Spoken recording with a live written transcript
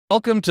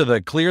Welcome to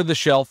the Clear the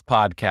Shelf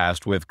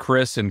podcast with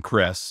Chris and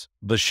Chris,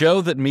 the show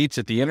that meets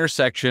at the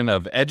intersection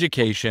of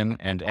education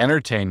and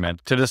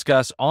entertainment to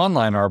discuss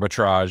online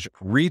arbitrage,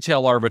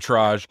 retail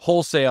arbitrage,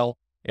 wholesale,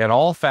 and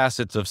all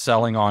facets of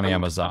selling on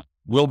Amazon.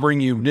 We'll bring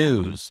you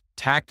news,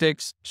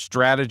 tactics,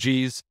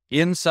 strategies,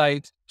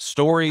 insight,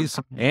 stories,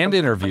 and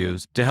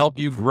interviews to help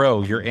you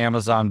grow your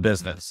Amazon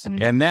business.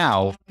 And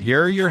now,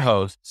 here are your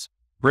hosts,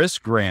 Chris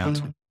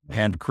Grant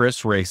and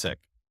Chris Rasick.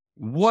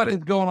 What is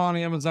going on,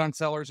 Amazon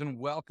sellers, and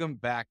welcome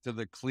back to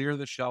the Clear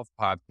the Shelf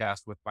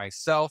podcast with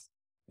myself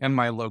and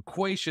my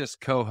loquacious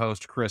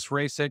co-host, Chris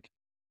Rasick.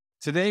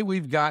 Today,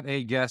 we've got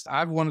a guest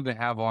I've wanted to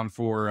have on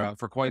for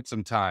quite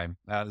some time,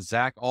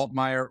 Zach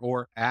Altmyer,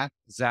 or at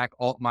Zach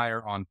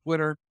Altmyer on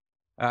Twitter.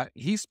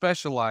 He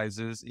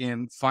specializes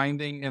in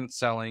finding and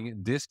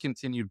selling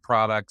discontinued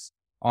products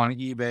on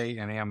eBay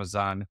and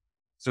Amazon.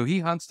 So he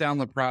hunts down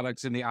the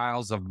products in the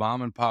aisles of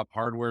mom and pop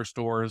hardware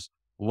stores,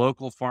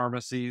 local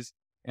pharmacies,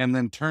 and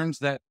then turns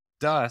that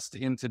dust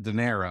into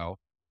dinero.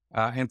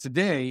 And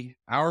today,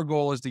 our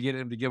goal is to get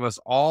him to give us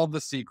all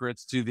the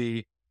secrets to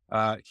the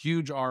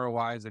huge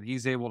ROIs that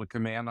he's able to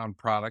command on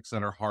products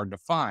that are hard to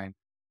find.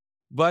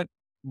 But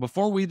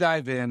before we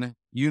dive in,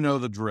 you know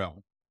the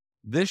drill.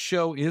 This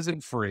show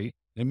isn't free.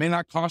 It may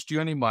not cost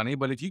you any money,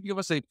 but if you give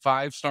us a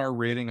 5-star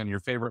rating on your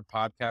favorite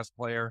podcast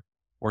player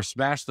or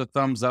smash the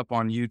thumbs up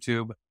on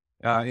YouTube,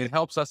 it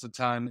helps us a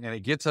ton and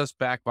it gets us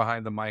back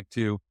behind the mic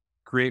to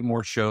create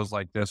more shows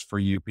like this for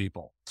you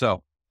people.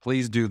 So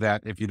please do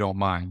that if you don't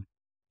mind.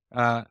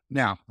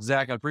 Now,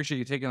 Zach, I appreciate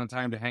you taking the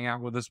time to hang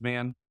out with us,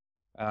 man.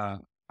 I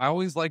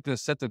always like to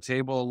set the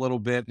table a little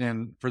bit.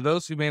 And for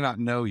those who may not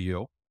know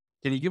you,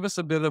 can you give us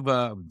a bit of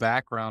a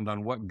background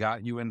on what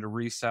got you into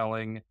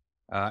reselling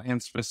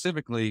and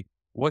specifically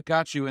what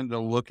got you into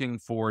looking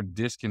for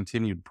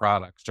discontinued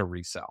products to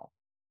resell?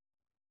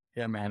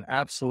 Yeah, man,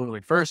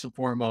 absolutely. First and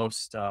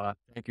foremost,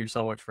 thank you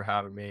so much for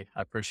having me.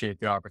 I appreciate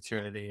the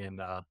opportunity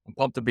and I'm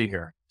pumped to be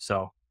here.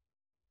 So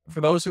for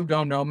those who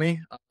don't know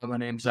me, my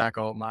name's Zach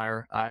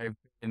Altmyer. I've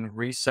been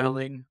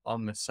reselling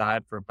on the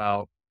side for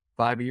about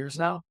 5 years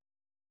now.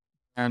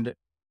 And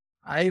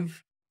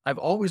I've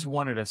always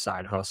wanted a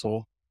side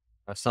hustle,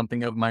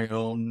 something of my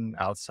own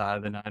outside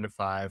of the 9 to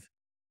 5.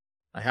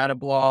 I had a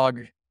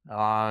blog,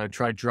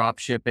 tried drop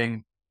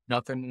shipping.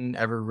 Nothing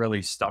ever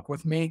really stuck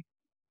with me.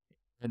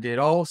 And it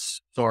all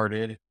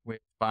started with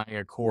buying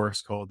a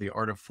course called The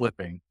Art of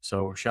Flipping.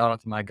 So shout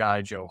out to my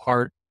guy, Joe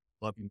Hart.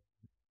 Love you.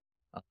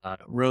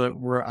 Really,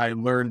 where I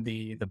learned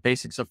the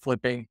basics of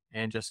flipping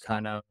and just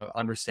kind of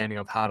understanding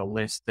of how to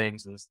list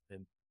things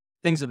and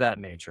things of that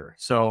nature.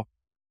 So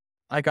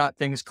I got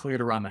things cleared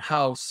around the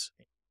house,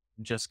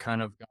 and just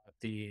kind of got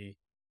the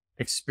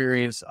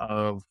experience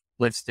of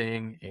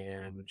listing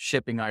and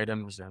shipping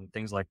items and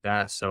things like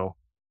that. So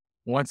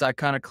once I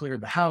kind of cleared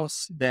the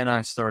house, then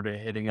I started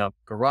hitting up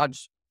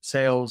garage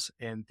sales.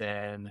 And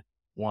then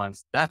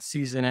once that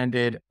season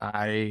ended,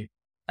 I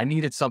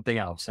needed something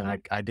else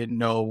and I didn't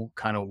know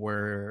kind of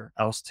where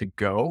else to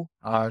go.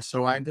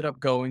 So I ended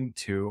up going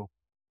to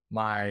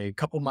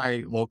couple of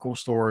my local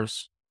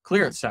stores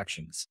clearance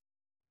sections.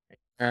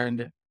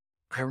 And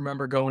I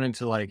remember going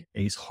into like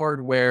Ace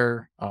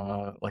Hardware,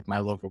 like my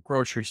local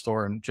grocery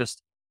store, and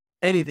just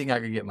anything I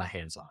could get my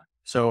hands on.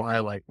 So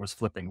I was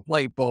flipping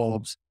light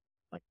bulbs,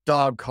 like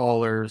dog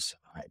collars.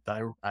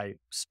 I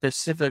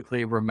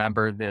specifically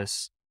remember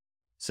this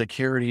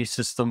security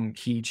system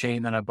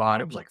keychain that I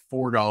bought. It was like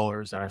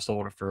 $4 and I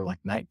sold it for like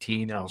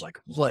 19. And I was like,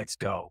 let's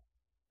go.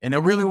 And it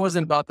really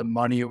wasn't about the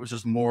money. It was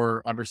just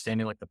more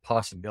understanding like the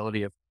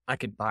possibility of I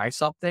could buy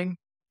something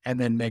and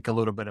then make a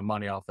little bit of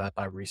money off that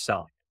by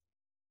reselling.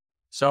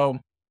 So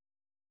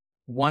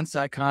once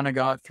I kind of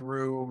got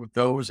through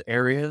those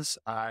areas,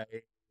 I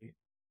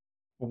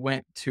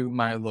went to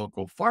my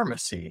local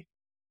pharmacy.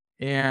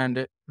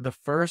 And the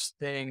first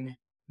thing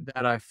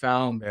that I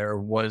found there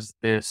was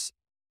this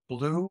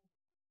blue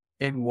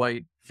and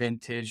white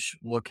vintage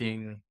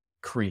looking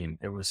cream.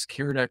 It was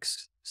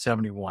Curedex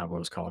 71, what it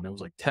was called. And it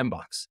was like $10.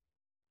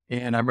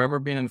 And I remember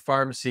being in the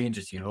pharmacy and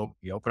just, you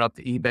open up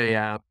the eBay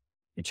app,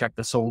 you check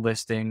the sold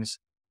listings,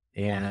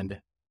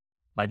 and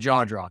my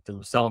jaw dropped. It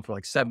was selling for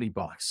like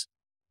 $70.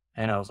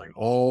 And I was like,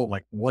 oh,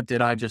 like what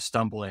did I just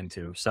stumble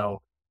into?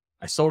 So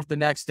I sold it the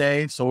next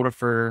day, sold it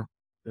for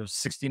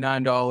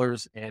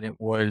 $69, and it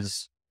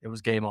was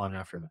game on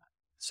after that.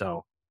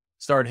 So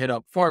started hit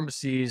up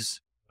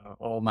pharmacies,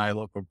 all my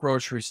local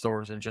grocery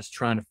stores, and just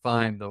trying to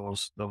find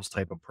those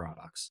type of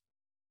products.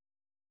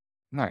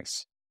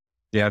 Nice.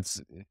 Yeah,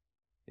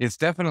 it's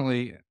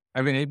definitely,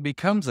 I mean, it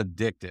becomes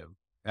addictive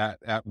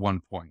at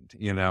one point,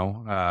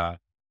 I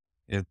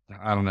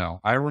don't know.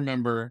 I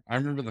remember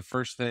the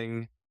first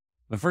thing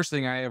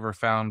I ever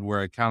found where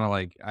I kind of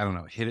like, I don't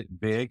know, hit it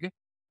big,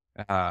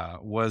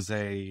 was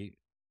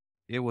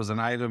an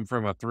item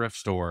from a thrift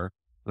store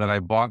that I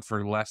bought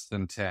for less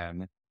than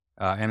 10.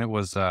 And it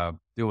was a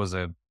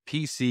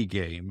PC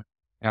game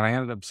and I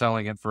ended up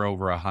selling it for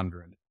over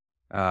 100.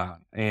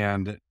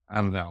 And I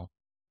don't know,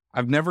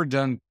 I've never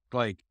done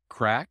like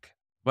crack,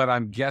 but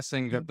I'm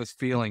guessing that this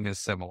feeling is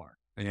similar.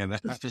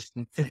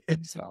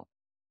 And So,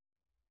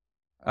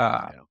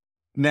 uh, yeah.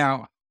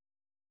 now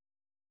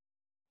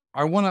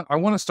I want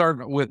to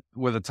start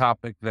with a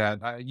topic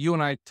that you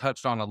and I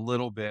touched on a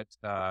little bit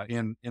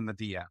in the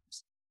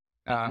DMs.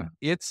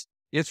 It's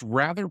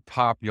rather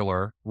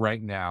popular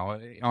right now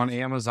on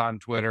Amazon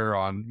Twitter,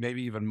 on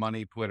maybe even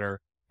Money Twitter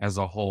as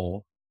a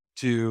whole,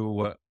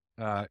 to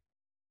uh,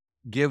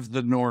 give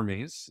the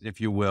normies,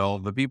 if you will,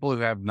 the people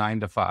who have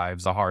 9 to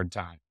 5s, a hard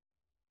time.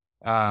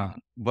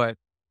 But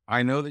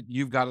I know that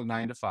you've got a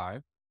 9 to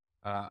 5.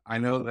 I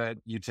know that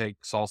you take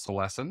salsa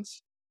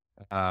lessons.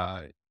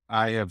 Uh,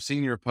 I have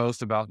seen your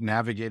post about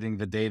navigating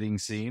the dating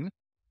scene,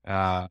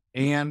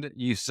 and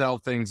you sell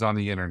things on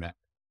the internet.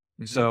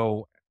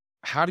 So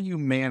how do you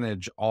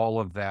manage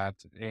all of that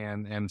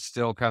and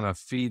still kind of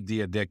feed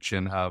the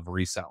addiction of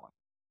reselling?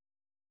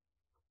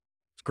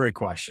 It's a great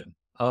question.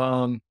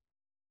 For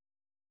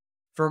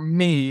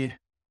me,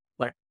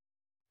 like,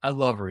 I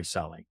love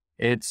reselling.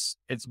 It's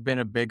been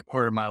a big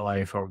part of my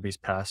life over these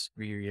past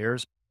few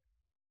years.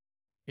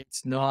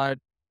 It's not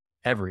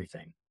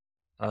everything.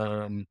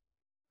 Um,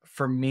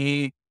 for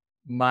me,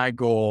 my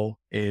goal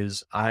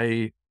is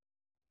I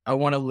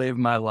want to live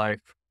my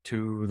life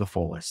to the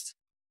fullest.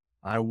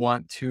 I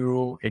want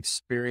to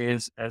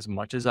experience as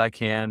much as I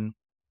can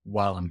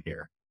while I'm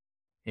here.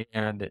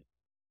 And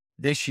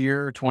this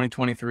year,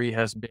 2023,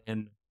 has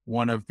been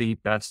one of the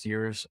best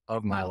years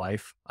of my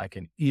life. I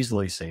can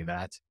easily say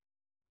that.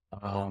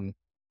 Um,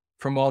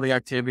 from all the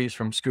activities,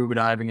 from scuba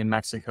diving in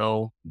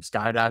Mexico,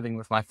 skydiving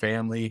with my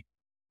family,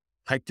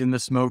 hiked in the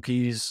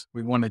Smokies.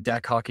 We won a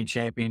deck hockey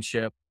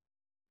championship,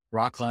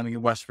 rock climbing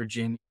in West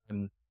Virginia,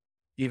 and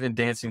even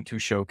dancing to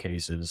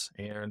showcases.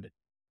 And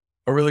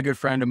a really good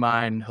friend of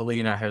mine,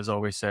 Helena, has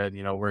always said,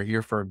 we're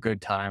here for a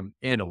good time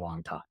and a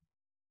long time.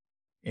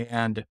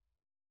 And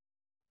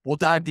we'll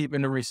dive deep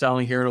into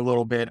reselling here in a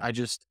little bit. I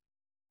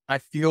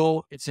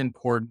feel it's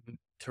important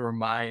to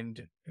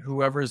remind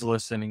whoever's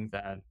listening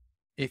that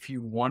if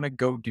you want to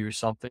go do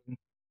something,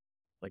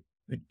 like,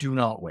 do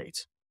not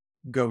wait,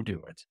 go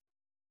do it.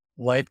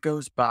 Life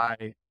goes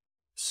by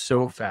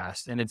so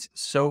fast and it's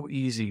so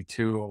easy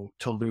to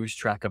lose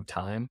track of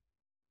time.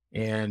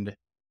 And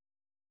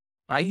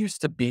I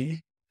used to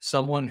be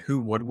someone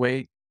who would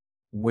wait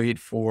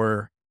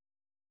for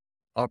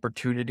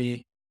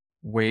opportunity,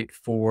 wait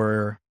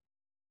for,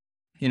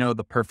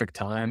 the perfect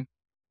time.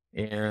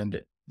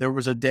 And there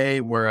was a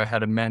day where I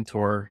had a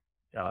mentor,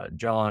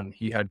 John,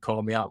 he had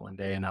called me out one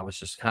day and I was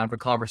just kind of a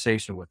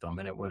conversation with him.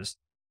 And I was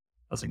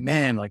like,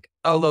 man, like,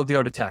 I would love to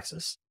go to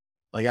Texas.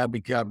 Like, that'd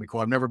be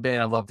cool. I've never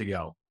been. I'd love to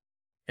go.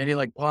 And he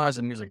like paused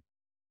and he was like,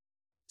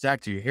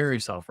 Zach, do you hear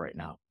yourself right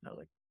now? And I was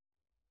like,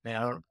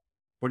 man,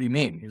 what do you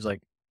mean? He was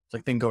like, it's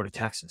like, then go to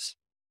Texas.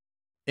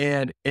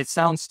 And it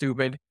sounds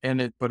stupid.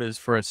 But as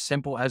for as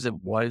simple as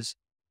it was,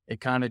 it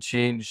kind of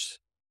changed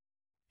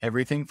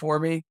everything for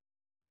me.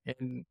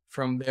 And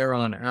from there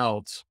on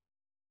out,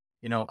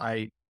 you know,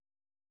 I,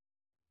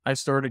 I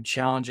started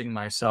challenging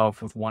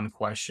myself with one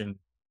question: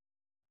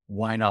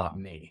 why not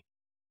me?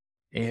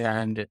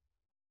 And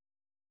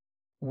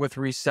with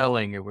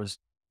reselling, it was,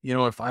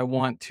 if I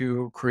want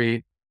to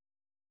create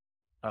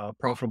a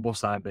profitable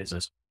side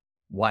business,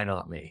 why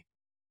not me?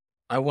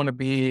 I want to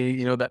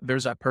be, that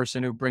there's that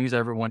person who brings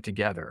everyone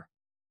together.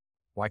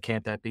 Why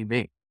can't that be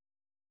me?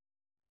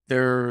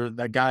 They're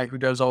that guy who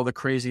does all the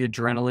crazy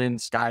adrenaline,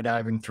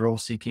 skydiving, thrill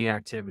seeking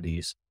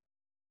activities.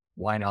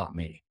 Why not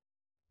me?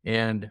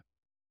 And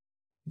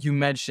you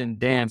mentioned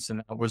dance,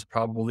 and that was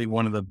probably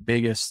one of the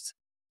biggest.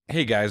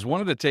 Hey guys,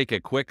 wanted to take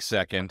a quick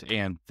second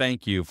and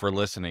thank you for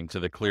listening to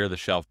the Clear the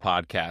Shelf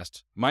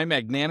podcast. My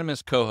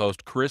magnanimous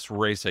co-host Chris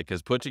Rasick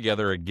has put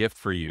together a gift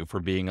for you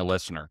for being a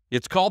listener.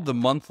 It's called the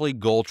Monthly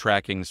Goal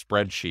Tracking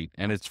Spreadsheet,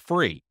 and it's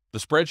free. The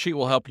spreadsheet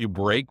will help you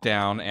break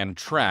down and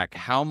track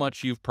how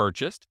much you've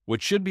purchased,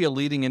 which should be a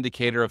leading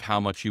indicator of how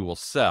much you will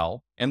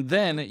sell, and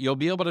then you'll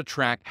be able to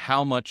track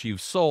how much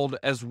you've sold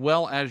as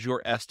well as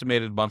your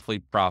estimated monthly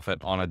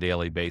profit on a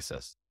daily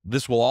basis.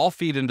 This will all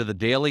feed into the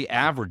daily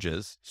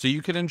averages so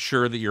you can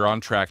ensure that you're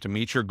on track to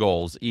meet your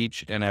goals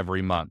each and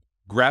every month.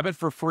 Grab it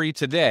for free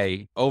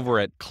today over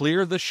at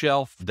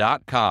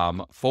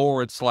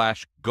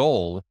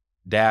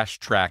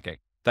cleartheshelf.com/goal-tracking.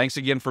 Thanks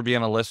again for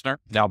being a listener.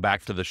 Now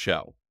back to the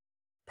show.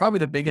 Probably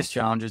the biggest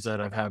challenges that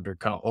I've had to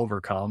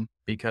overcome,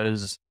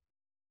 because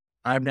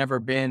I've never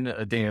been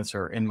a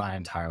dancer in my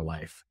entire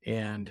life.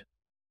 And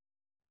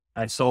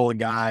I saw a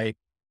guy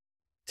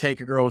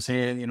take a girl's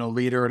hand,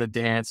 lead her at a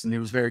dance, and he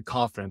was very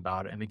confident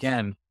about it. And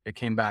again, it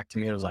came back to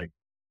me. It was like,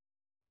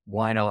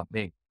 why not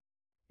me?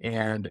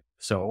 And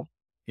so,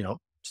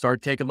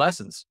 started taking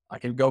lessons. I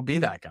can go be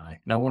that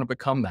guy, and I want to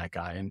become that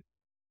guy. And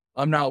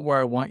I'm not where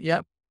I want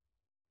yet.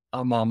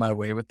 I'm on my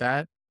way with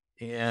that.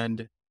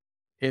 And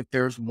if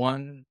there's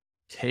one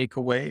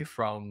takeaway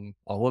from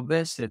all of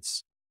this,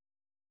 it's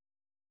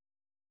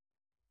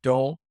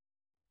don't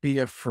be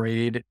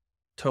afraid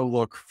to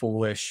look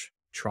foolish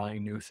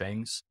trying new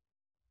things.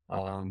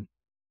 Um,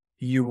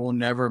 you will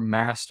never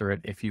master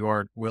it if you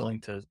aren't willing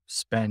to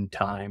spend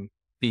time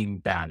being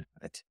bad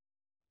at it.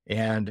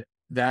 And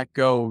that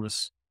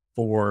goes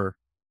for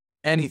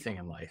anything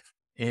in life.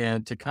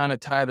 And to kind of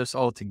tie this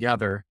all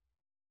together,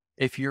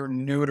 if you're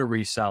new to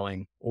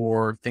reselling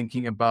or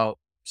thinking about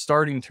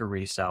starting to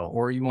resell,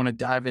 or you want to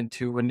dive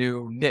into a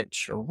new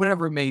niche or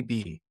whatever it may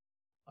be,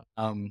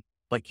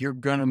 like you're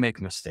going to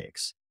make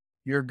mistakes.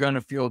 You're going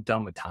to feel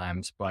dumb at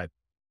times, but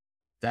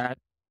that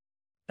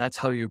that's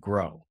how you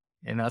grow.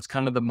 And that's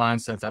kind of the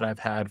mindset that I've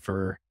had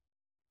for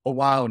a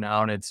while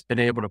now. And it's been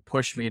able to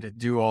push me to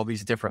do all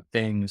these different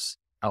things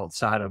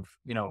outside of,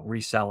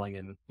 reselling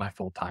and my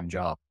full-time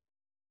job.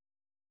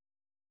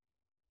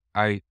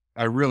 I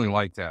really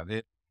like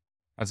that.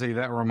 I say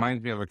that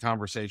reminds me of a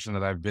conversation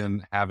that I've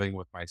been having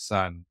with my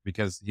son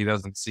because he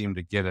doesn't seem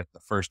to get it the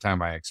first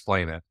time I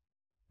explain it.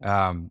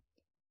 Um,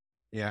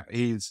 yeah,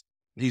 he's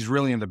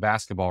really into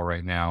basketball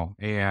right now,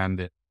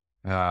 and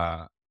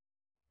uh,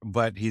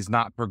 but he's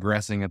not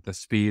progressing at the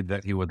speed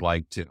that he would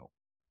like to.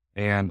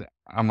 And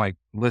I'm like,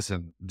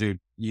 listen, dude,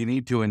 you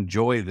need to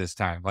enjoy this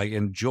time. Like,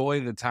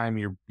 enjoy the time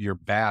you're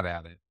bad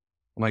at it.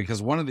 I'm like,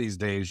 because one of these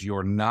days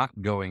you're not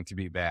going to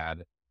be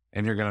bad,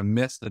 and you're going to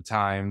miss the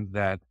time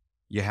that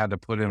you had to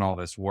put in all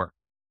this work.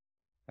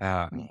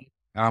 And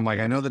I'm like,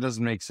 I know that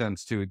doesn't make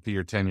sense to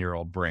your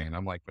 10-year-old brain.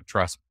 I'm like, but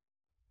trust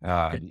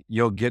me,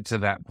 you'll get to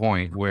that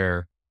point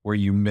where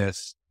you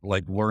miss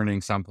like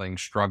learning something,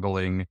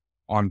 struggling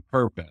on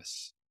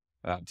purpose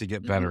to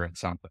get better at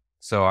something.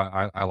 So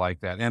I like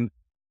that. And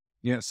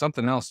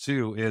something else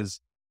too is,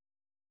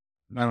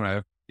 I don't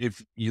know,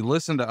 if you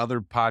listen to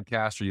other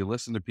podcasts or you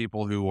listen to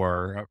people who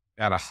are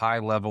at a high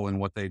level in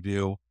what they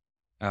do,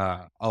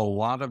 a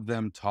lot of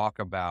them talk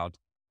about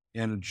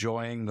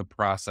enjoying the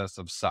process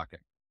of sucking,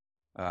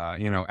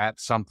 at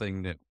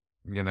something that,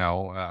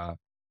 I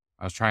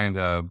was trying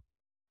to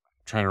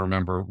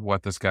remember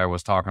what this guy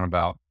was talking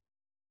about.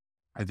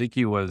 I think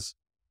he was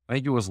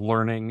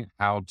learning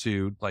how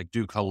to like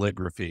do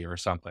calligraphy or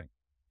something.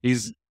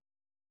 He's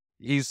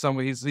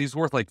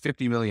worth like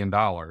 $50 million,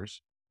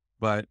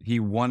 but he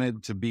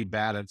wanted to be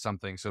bad at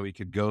something so he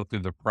could go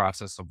through the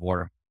process of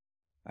learning.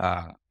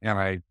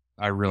 And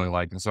I really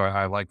like it. So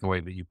I like the way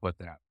that you put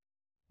that.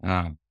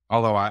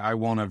 Although I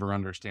won't ever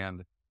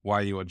understand why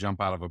you would jump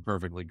out of a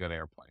perfectly good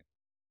airplane.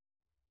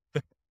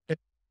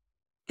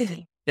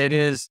 It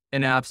is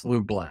an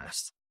absolute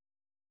blast.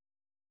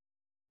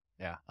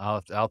 Yeah,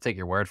 I'll take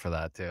your word for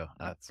that too.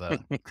 That's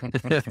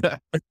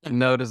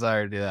no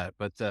desire to do that,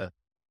 but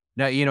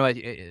no,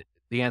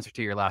 the answer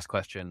to your last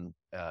question,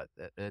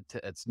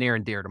 it's near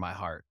and dear to my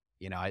heart.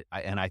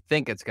 I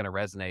think it's going to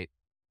resonate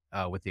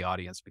with the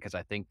audience because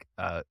I think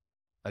a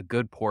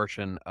good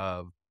portion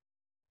of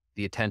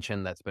the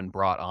attention that's been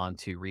brought on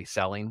to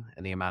reselling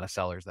and the amount of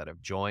sellers that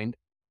have joined,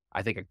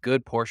 I think a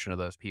good portion of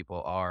those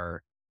people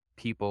are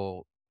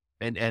people,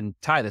 and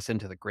tie this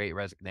into the Great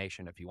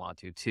Resignation if you want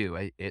to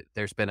too.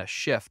 There's been a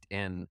shift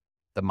in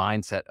the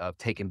mindset of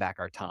taking back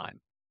our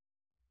time,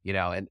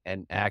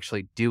 and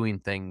actually doing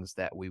things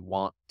that we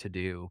want to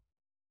do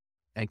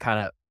and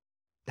kind of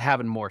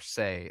having more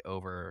say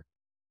over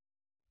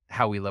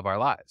how we live our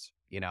lives.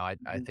 I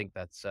think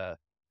that's a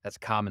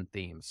common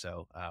theme.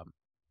 So,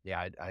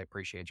 yeah, I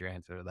appreciate your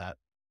answer to that.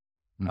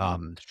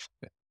 I'm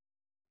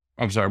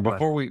sorry.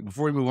 Before we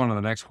move on to the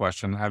next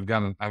question, I've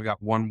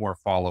got one more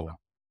follow up.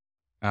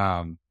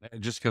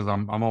 Just because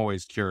I'm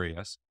always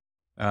curious.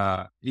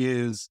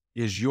 Is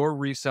your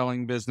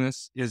reselling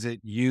business, is it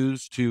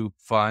used to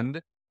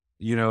fund,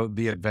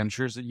 the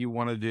adventures that you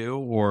want to do?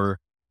 Or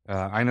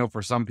I know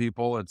for some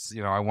people it's,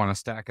 I want to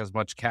stack as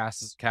much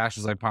cash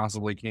as I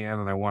possibly can,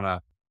 and I want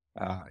to,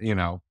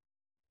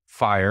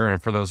 fire.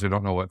 And for those who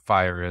don't know what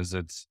fire is,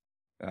 it's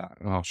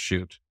oh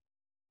shoot,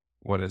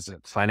 what is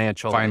it?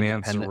 Financially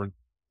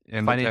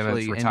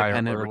Independence,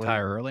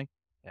 retire early.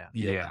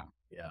 Yeah.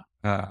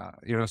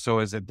 So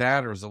is it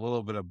that, or is it a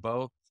little bit of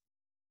both?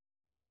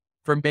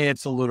 For me,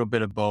 it's a little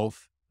bit of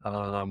both.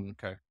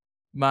 Okay.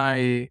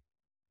 My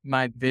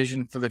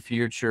vision for the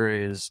future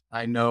is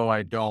I know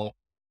I don't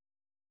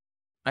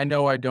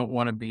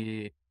want to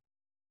be,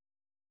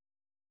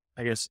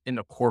 I guess, in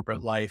the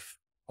corporate life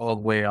all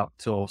the way up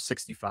till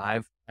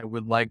 65. I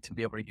would like to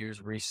be able to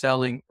use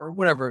reselling or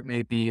whatever it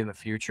may be in the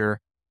future.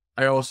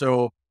 I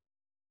also,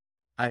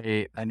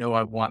 I know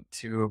I want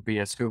to be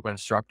a scuba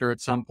instructor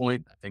at some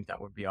point. I think that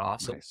would be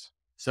awesome. Nice.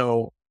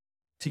 So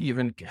to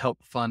even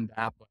help fund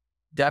that,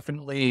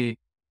 definitely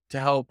to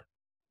help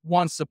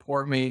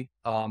support me.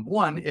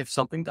 One, if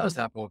something does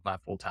happen with my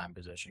full-time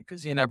position,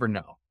 because you never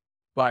know.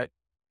 But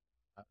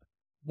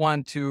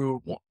one,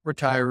 to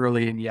retire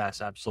early, and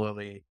yes,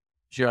 absolutely,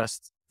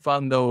 just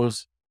fund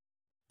those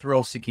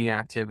thrill-seeking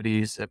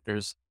activities.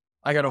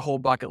 I got a whole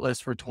bucket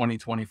list for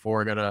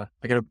 2024. I got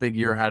a big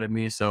year ahead of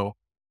me, so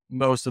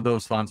most of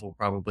those funds will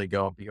probably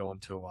be going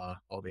to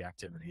all the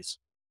activities.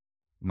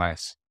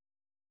 Nice.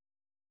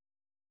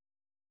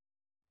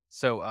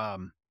 So,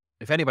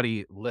 if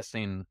anybody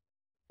listening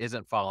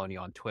isn't following you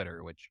on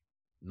Twitter, which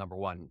number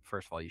one,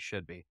 first of all, you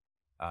should be,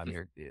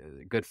 you're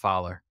a good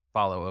follow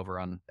over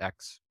on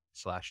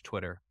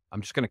X/Twitter.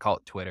 I'm just going to call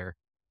it Twitter.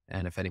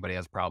 And if anybody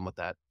has a problem with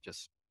that, you're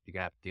going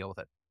to have to deal with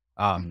it.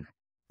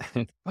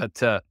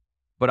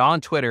 but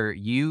on Twitter,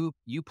 you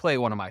play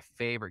one of my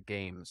favorite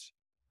games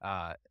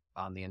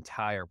on the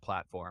entire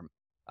platform,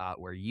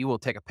 where you will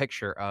take a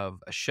picture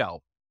of a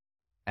shelf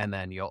and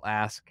then you'll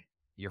ask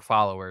your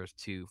followers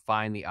to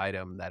find the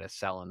item that is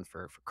selling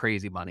for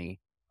crazy money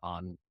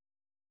on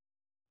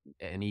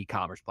an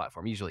e-commerce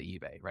platform, usually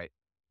eBay, right?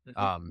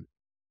 Mhm.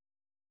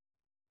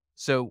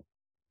 So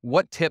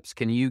what tips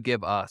can you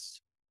give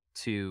us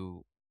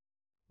to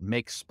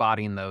make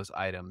spotting those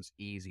items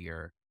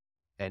easier?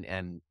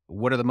 And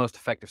what are the most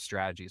effective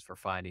strategies for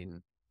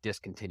finding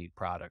discontinued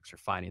products or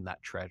finding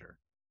that treasure?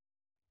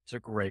 It's a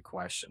great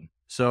question.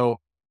 So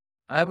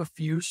I have a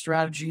few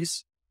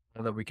strategies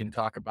that we can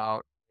talk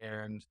about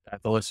and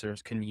that the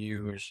listeners can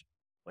use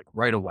like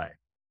right away.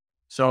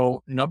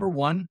 So number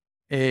one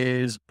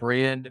is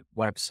brand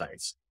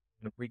websites.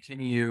 We can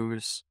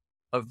use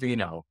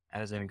Avino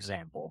as an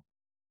example.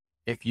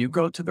 If you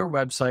go to their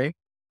website,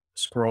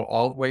 scroll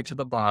all the way to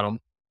the bottom,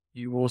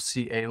 you will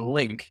see a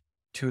link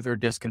to their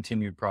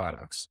discontinued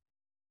products.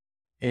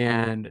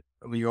 And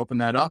when you open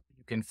that up,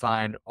 you can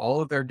find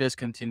all of their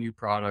discontinued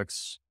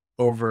products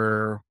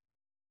over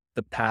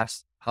the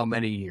past how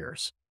many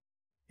years.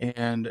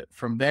 And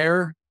from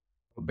there,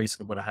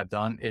 basically what I have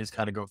done is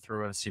kind of go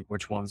through and see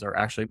which ones are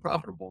actually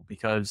profitable.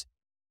 Because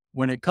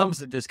when it comes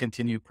to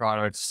discontinued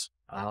products,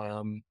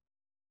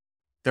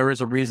 there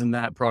is a reason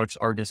that products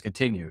are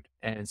discontinued,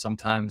 and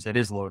sometimes it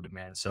is low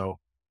demand. So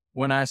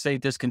when I say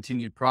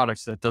discontinued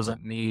products, that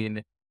doesn't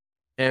mean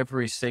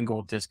every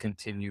single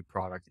discontinued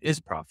product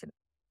is profitable,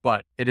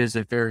 but it is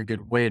a very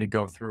good way to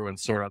go through and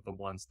sort out the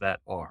ones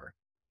that are.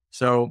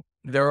 So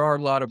there are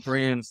a lot of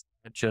brands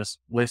that just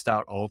list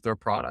out all of their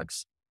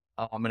products.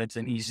 And it's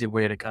an easy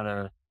way to kind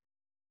of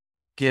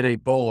get a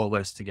BOLO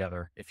list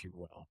together, if you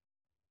will.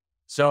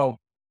 So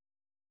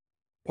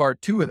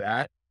part two of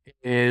that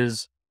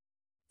is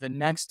the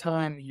next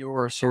time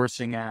you're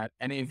sourcing at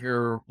any of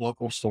your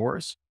local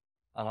stores,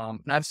 and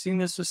I've seen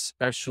this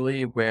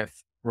especially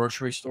with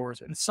grocery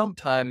stores and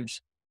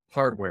sometimes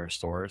hardware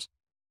stores,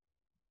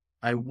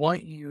 I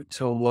want you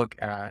to look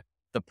at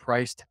the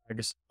price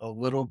tags a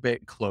little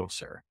bit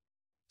closer.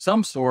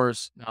 Some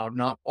stores, now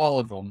not all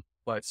of them,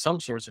 but some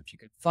stores, if you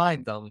can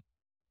find them,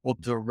 will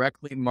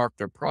directly mark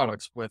their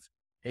products with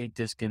a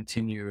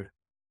discontinued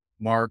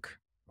mark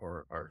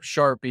or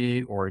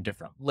Sharpie or a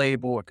different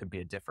label. It could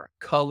be a different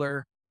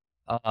color.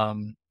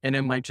 And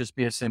it might just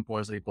be as simple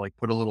as they like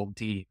put a little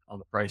D on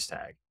the price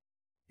tag.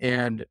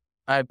 And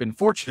I've been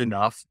fortunate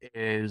enough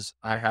is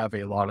I have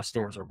a lot of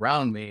stores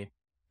around me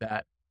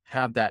that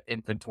have that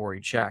inventory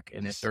check.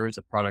 And if there is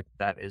a product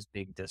that is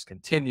being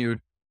discontinued,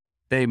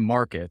 they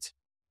mark it.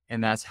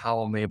 And that's how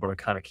I'm able to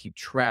kind of keep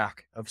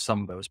track of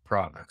some of those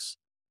products.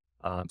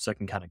 So I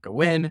can kind of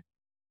go in,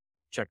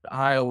 check the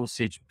aisles,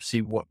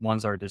 see what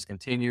ones are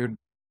discontinued.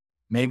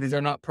 Maybe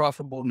they're not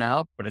profitable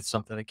now, but it's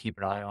something to keep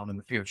an eye on in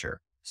the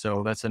future.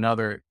 So that's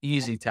another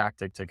easy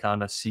tactic to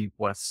kind of see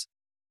what's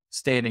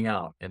standing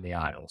out in the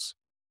aisles.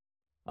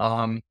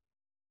 A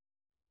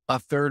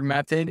third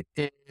method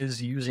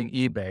is using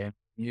eBay. I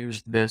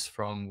used this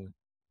from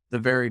the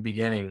very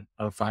beginning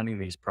of finding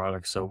these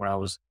products. So when I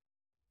was,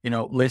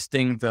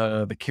 listing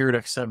the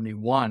Kiridex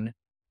 71,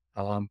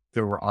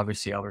 there were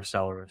obviously other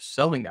sellers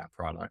selling that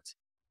product.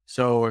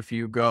 So if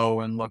you go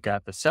and look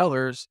at the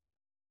sellers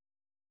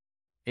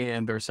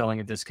and they're selling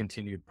a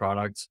discontinued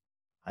product,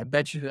 I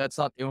bet you that's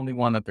not the only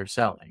one that they're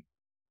selling.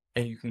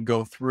 And you can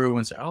go through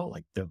and say, oh,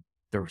 like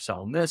they're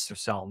selling this, they're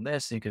selling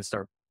this. And you can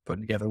start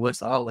putting together a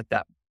list. Oh, like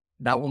that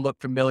one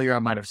looked familiar. I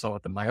might have saw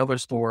it in my other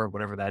store,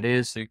 whatever that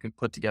is. So you can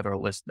put together a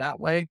list that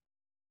way.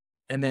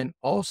 And then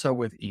also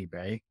with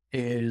eBay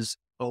is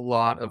a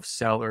lot of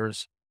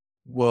sellers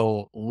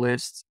will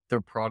list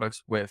their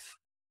products with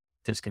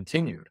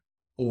discontinued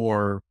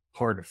or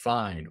hard to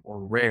find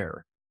or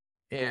rare.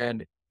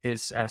 And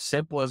it's as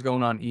simple as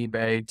going on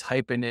eBay,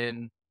 typing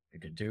in, you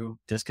can do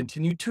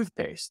discontinued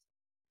toothpaste.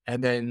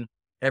 And then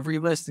every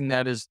listing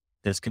that is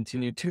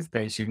discontinued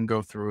toothpaste, you can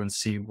go through and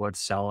see what's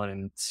selling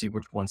and see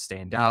which ones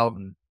stand out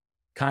and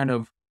kind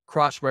of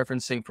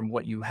cross-referencing from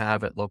what you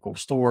have at local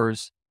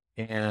stores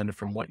and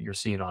from what you're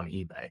seeing on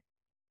eBay.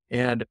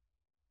 And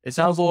it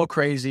sounds a little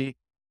crazy,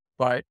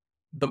 but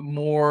the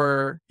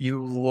more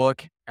you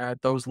look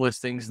at those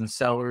listings and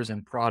sellers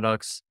and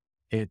products,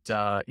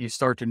 you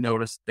start to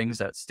notice things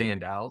that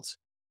stand out.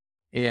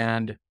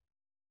 And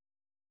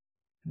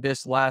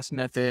this last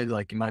method,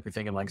 like you might be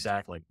thinking like,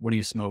 Zach, like, what are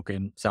you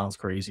smoking? Sounds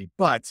crazy.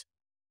 But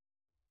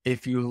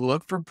if you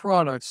look for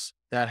products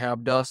that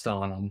have dust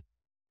on them,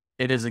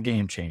 it is a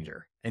game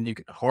changer. And you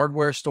can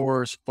hardware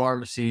stores,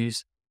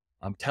 pharmacies,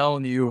 I'm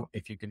telling you,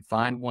 if you can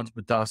find ones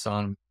with dust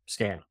on them,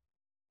 scan them.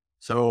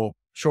 So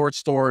short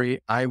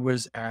story, I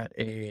was at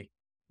a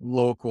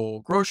local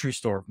grocery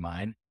store of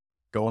mine,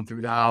 going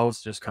through the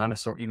house, just kind of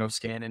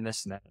scanning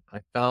this and that. I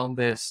found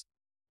this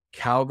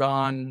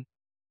Calgon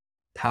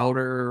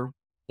powder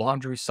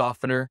laundry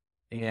softener.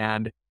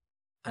 And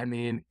I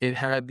mean, it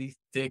had the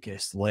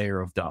thickest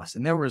layer of dust,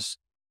 and there was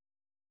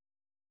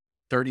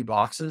 30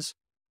 boxes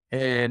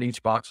and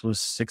each box was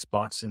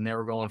 $6 and they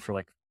were going for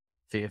like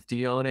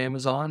 $150 on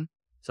Amazon.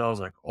 So I was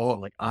like, oh,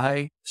 like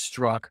I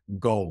struck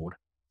gold.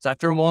 So I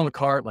threw them all in the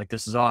cart. Like,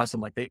 this is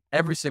awesome. Like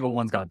every single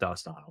one's got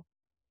dust on them.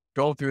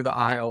 Go through the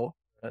aisle,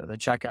 the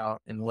checkout,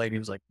 and the lady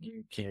was like,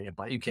 you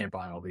can't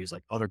buy all these.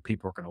 Like, other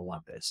people are going to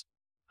want this.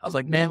 I was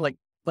like, man, like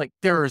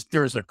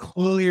there's a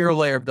clear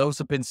layer of those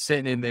have been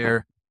sitting in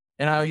there.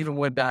 And I even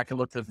went back and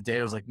looked at the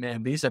data. I was like,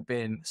 man, these have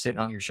been sitting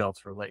on your shelves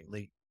for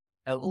lately,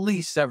 at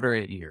least 7 or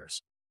 8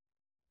 years.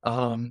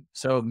 So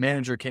the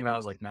manager came out, I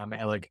was like, nah,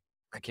 man, like,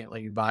 I can't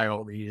let you buy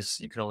all these.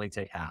 You can only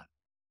take half.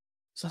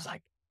 So I was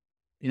like,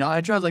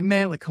 I tried, like,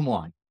 man, like, come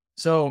on.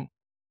 So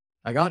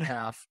I got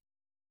half.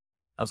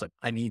 I was like,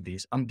 I need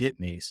these. I'm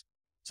getting these.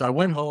 So I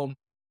went home.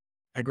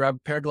 I grabbed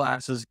a pair of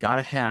glasses, got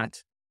a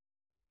hat.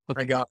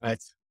 I got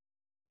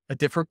a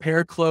different pair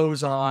of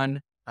clothes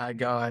on. I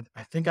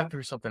think I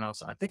threw something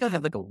else on. I think I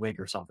had like a wig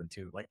or something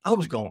too. Like, I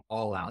was going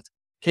all out.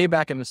 Came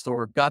back in the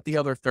store, got the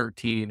other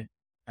 13,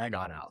 and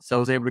got out. So I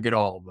was able to get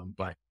all of them,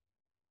 but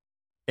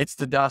it's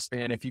the dust,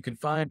 man. If you can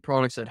find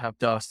products that have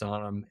dust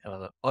on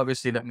them,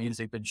 obviously that means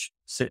they've been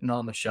sitting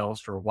on the shelves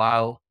for a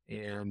while,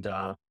 and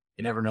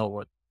you never know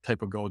what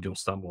type of gold you'll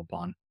stumble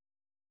upon.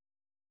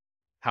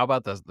 How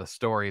about the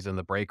stories in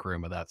the break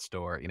room of that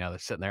store? They're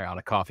sitting there on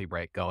a coffee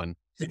break going,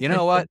 you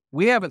know what?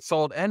 We haven't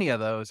sold any of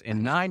those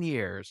in 9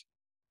 years.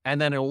 And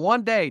then in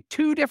one day,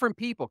 2 different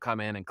people come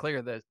in and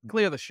clear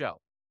the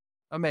shelf.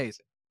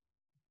 Amazing.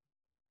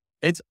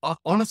 It's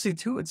honestly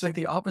too, it's like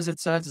the opposite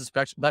sides of the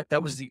spectrum.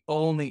 That was the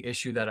only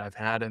issue that I've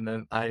had. And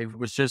then I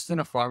was just in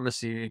a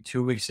pharmacy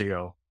 2 weeks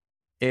ago,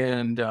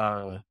 and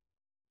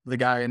the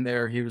guy in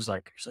there, he's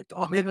like,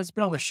 oh man, it's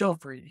been on the shelf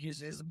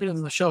he's been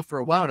on the shelf for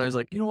a while. And I was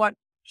like, you know what?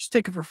 Just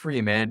take it for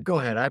free, man. Go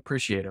ahead. I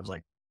appreciate it. I was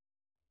like,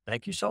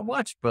 thank you so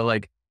much. But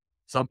like,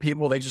 some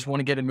people, they just want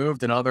to get it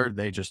moved, and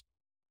they just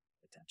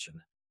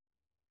attention.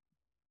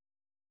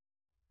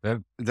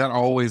 That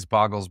always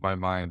boggles my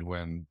mind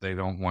when they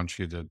don't want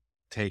you to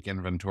take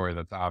inventory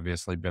that's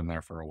obviously been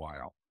there for a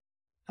while.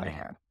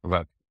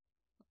 But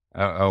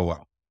oh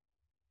well.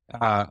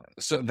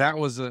 So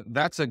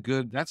that's a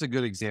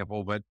good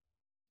example. But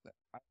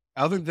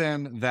other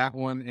than that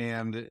one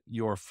and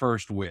your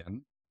first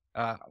win,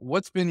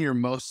 what's been your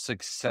most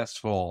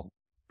successful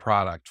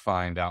product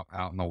find out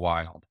in the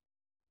wild?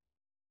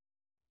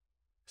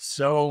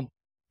 So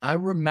I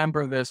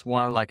remember this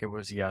one like it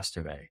was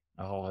yesterday.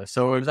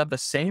 So it was at the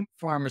same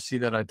pharmacy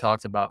that I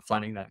talked about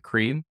finding that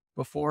cream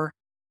before.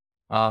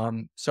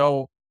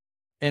 So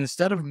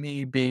instead of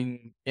me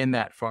being in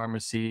that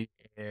pharmacy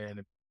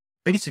and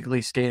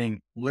basically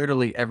scanning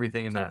literally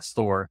everything in that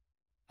store,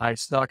 I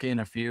stuck in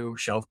a few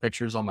shelf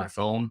pictures on my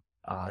phone,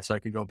 so I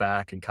could go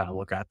back and kind of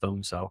look at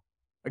them. So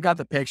I got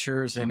the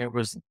pictures, and it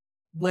was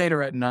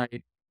later at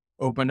night,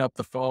 opened up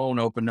the phone,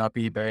 opened up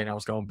eBay, and I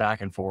was going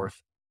back and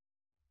forth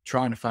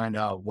trying to find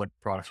out what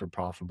products were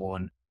profitable.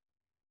 And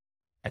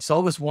I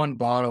saw this one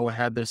bottle. It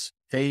had this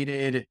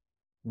faded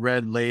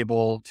red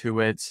label to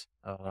it.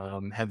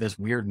 Had this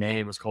weird name.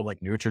 It was called like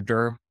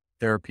Nutriderm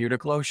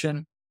Therapeutic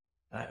Lotion.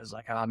 I was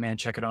like, oh man,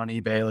 check it on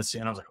eBay. Let's see.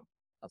 And I was like,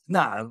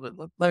 nah,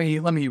 let me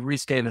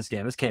rescan this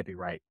game. This can't be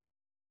right.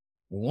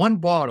 One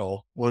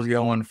bottle was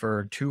going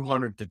for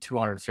 $200 to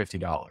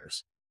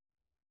 $250.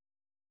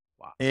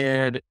 Wow.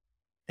 And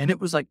it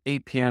was like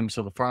 8 p.m.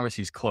 So the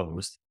pharmacy's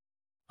closed.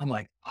 I'm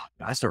like, oh,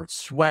 I started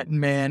sweating,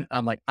 man.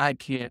 I'm like, I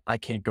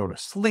can't go to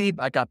sleep.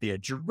 I got the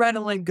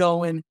adrenaline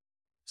going.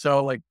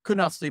 So like, could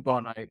not sleep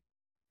all night.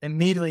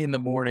 Immediately in the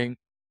morning,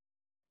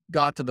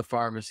 got to the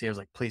pharmacy. I was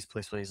like, please,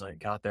 please, please. Like,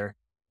 got there.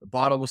 The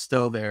bottle was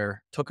still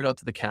there. Took it up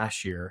to the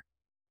cashier.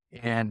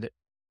 And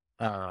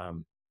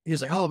he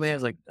was like, oh man. I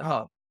was like,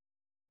 oh,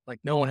 like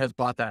no one has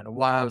bought that in a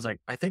while. I was like,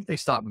 I think they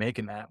stopped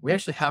making that. We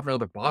actually have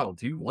another bottle.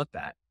 Do you want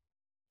that?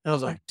 And I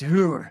was like,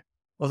 dude.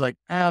 I was like,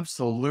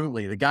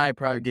 absolutely. The guy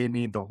probably gave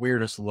me the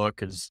weirdest look,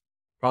 because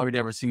probably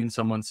never seen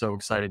someone so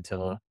excited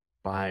to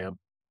buy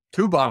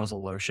 2 bottles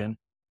of lotion.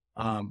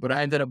 But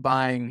I ended up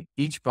buying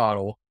each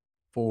bottle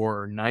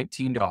for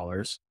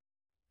 $19.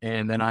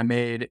 And then I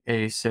made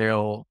a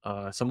sale.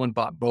 Someone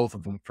bought both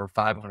of them for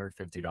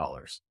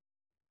 $550.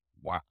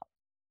 Wow.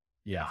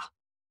 Yeah.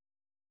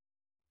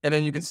 And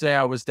then you can say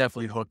I was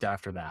definitely hooked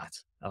after that.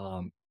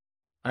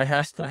 I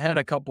had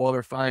a couple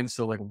other finds,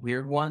 so like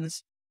weird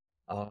ones.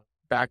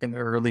 Back in the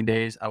early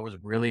days, I was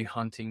really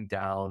hunting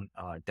down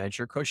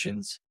denture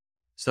cushions.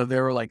 So they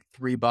were like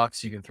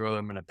 $3. You can throw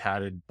them in a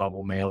padded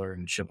bubble mailer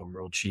and ship them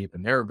real cheap.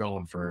 And they were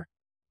going for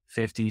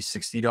 $50,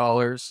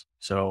 $60.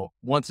 So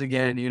once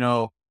again,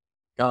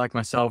 guy like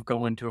myself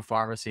going to a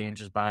pharmacy and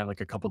just buying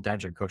like a couple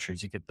denture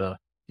cushions, you get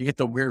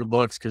the weird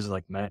looks, because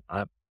like, man,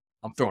 I'm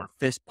throwing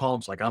fist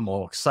pumps, like I'm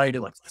all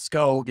excited, like let's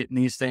go getting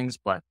these things.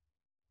 But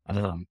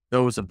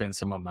those have been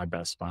some of my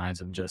best finds,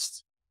 and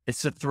just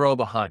it's to throw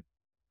the hunt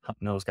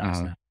those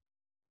guys.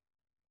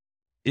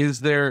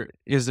 Is there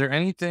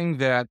anything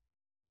that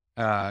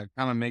kind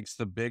of makes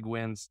the big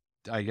wins,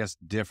 I guess,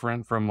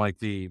 different from like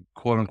the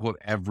quote unquote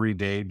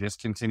everyday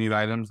discontinued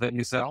items that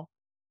you sell?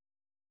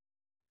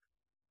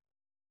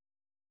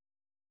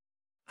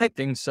 I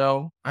think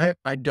so.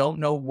 I don't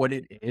know what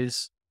it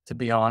is to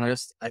be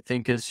honest. I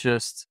think it's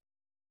just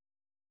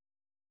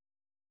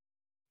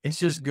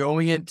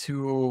going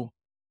into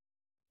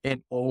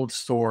an old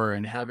store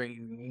and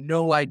having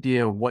no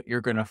idea what you're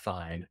going to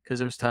find. Cause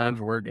there's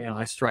times where,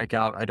 I strike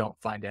out, I don't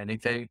find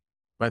anything,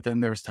 but then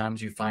there's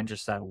times you find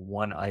just that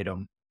one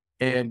item.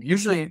 And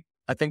usually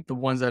I think the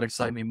ones that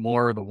excite me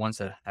more are the ones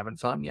that I haven't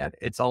found yet.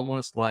 It's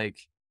almost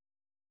like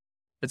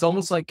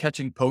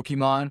catching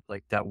Pokemon,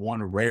 like that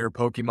one rare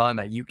Pokemon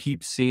that you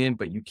keep seeing,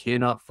 but you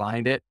cannot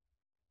find it.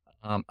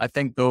 I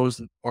think those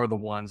are the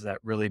ones that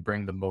really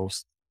bring the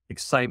most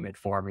excitement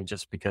for me,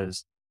 just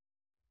because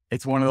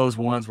it's one of those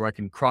ones where I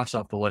can cross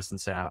off the list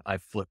and say, I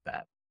flipped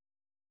that.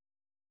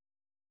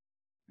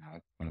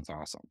 That's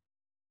awesome.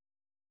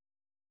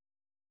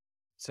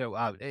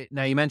 So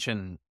now you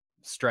mentioned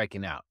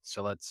striking out.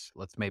 So let's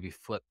maybe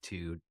flip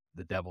to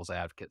the devil's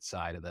advocate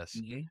side of this.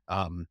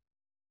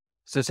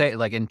 So say,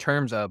 like, in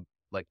terms of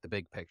like the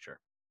big picture,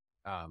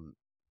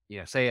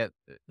 say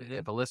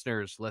if a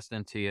listener's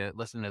listening to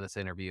this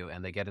interview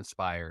and they get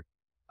inspired,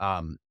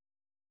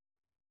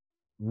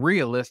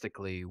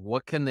 realistically,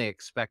 what can they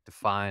expect to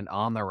find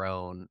on their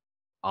own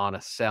on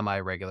a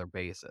semi-regular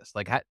basis?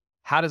 Like,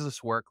 how does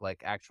this work?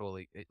 Like,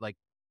 actually, like,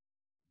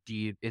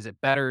 is it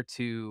better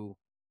to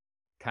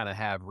kind of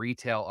have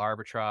retail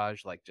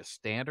arbitrage, like just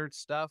standard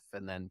stuff,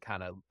 and then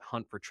kind of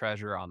hunt for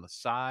treasure on the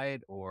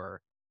side?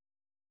 Or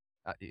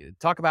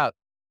talk about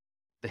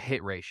the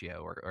hit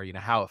ratio, or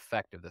how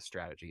effective this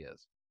strategy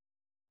is.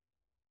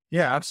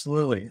 Yeah,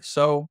 absolutely.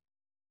 So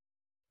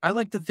I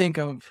like to think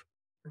of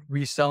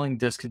reselling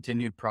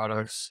discontinued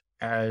products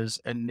as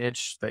a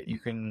niche that you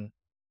can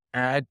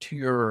add to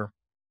your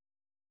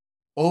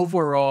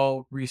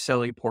overall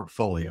reselling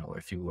portfolio,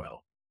 if you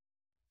will.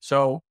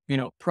 So,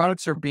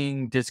 products are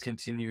being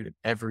discontinued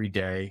every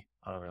day.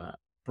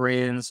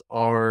 Brands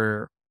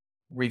are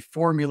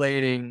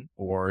reformulating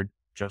or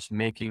just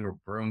making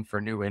room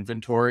for new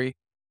inventory.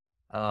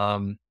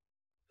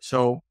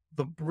 So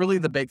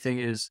the big thing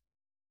is,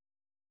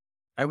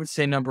 I would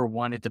say number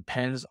one, it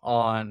depends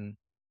on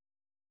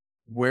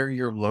where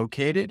you're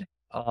located.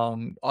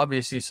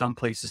 Obviously some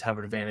places have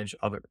an advantage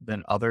other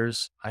than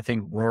others. I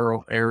think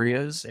rural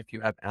areas, if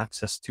you have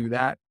access to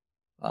that,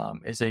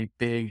 is a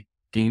big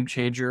game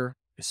changer,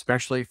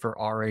 especially for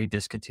RA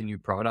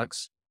discontinued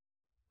products.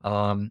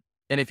 And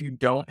if you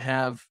don't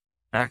have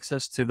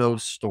access to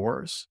those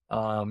stores,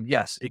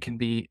 yes, it can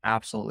be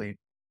absolutely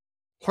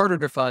harder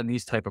to find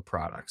these type of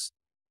products,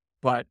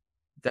 but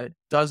that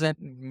doesn't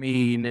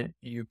mean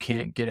you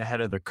can't get ahead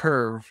of the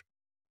curve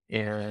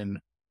and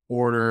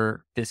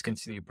order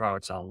discontinued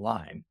products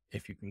online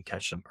if you can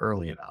catch them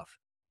early enough.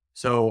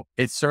 So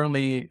it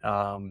certainly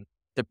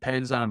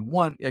depends on,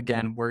 one,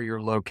 again, where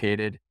you're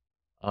located,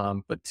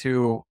 but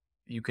two,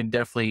 you can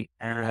definitely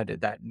add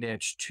that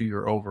niche to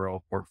your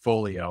overall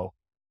portfolio.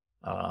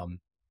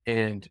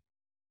 And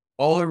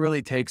all it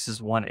really takes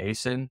is one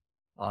ASIN,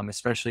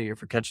 especially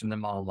if you're catching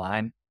them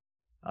online,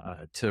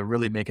 to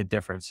really make a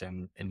difference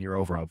in your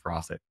overall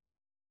profit.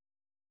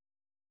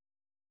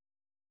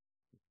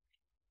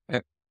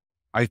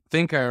 I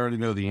think I already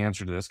know the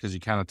answer to this because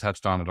you kind of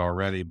touched on it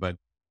already, but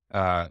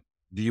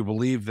do you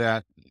believe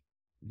that,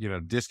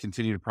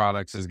 discontinued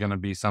products is going to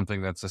be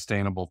something that's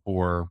sustainable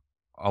for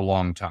a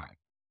long time?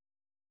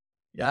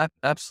 Yeah,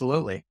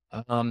 absolutely.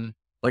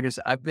 Like I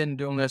said, I've been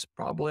doing this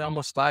probably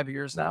almost 5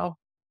 years now.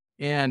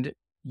 And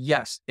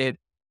yes,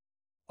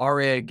 RA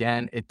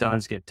again, it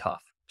does get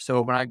tough.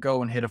 So when I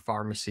go and hit a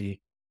pharmacy,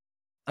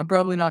 I'm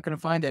probably not going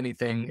to find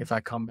anything if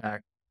I come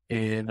back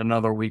in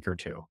another week or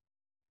two.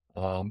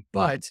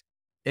 But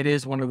it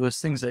is one of those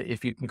things that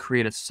if you can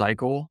create a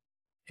cycle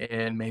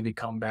and maybe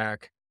come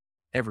back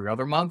every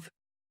other month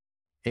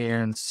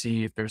and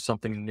see if there's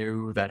something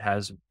new that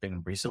has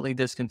been recently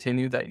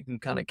discontinued that you can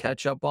kind of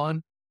catch up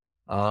on.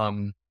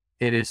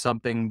 It is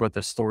something with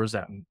the stores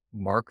that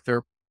mark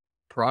their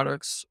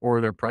products or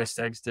their price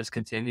tags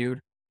discontinued.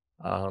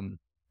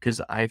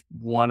 Cause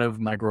one of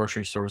my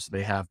grocery stores,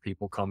 they have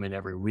people come in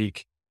every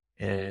week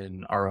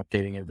and are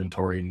updating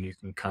inventory, and you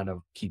can kind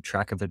of keep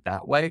track of it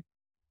that way.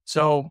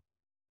 So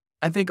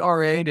I think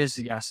R8 is,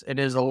 yes, it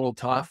is a little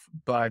tough,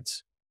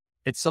 but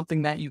it's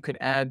something that you could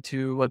add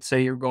to, let's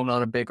say you're going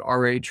on a big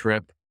RA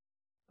trip.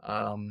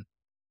 I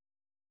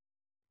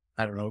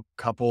don't know,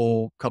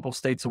 couple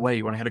states away.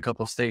 You want to hit a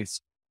couple of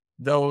states.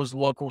 Those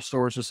local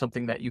stores are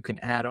something that you can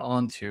add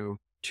on to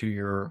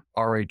your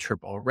RA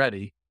trip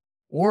already.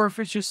 Or if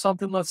it's just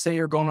something, let's say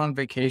you're going on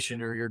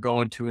vacation or you're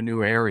going to a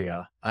new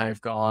area.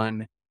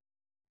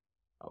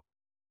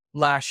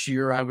 Last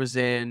year I was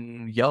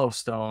in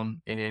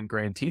Yellowstone in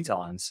Grand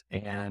Tetons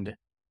and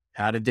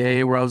had a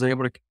day where I was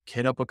able to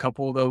hit up a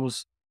couple of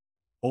those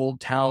old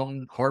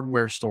town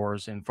hardware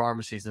stores and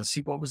pharmacies and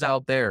see what was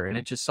out there. And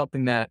it's just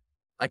something that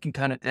I can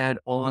kind of add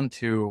on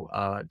to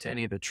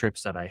any of the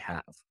trips that I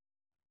have.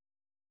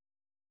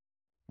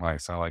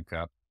 Nice. I like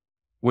that.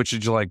 Which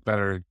did you like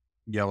better,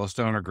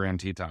 Yellowstone or Grand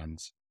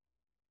Tetons?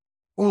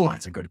 Oh,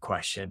 that's a good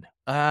question.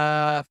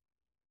 I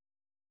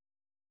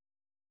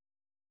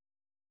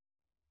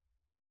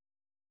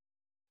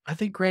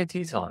think Grand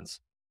Tetons.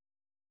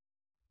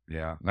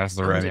 Yeah, that's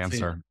the I right need to-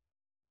 answer.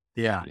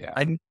 Yeah. Yeah.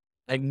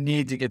 I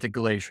need to get the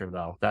Glacier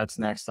though. That's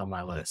next on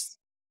my list.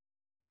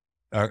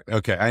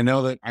 Okay, I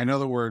know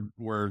that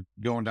we're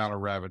going down a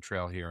rabbit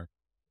trail here.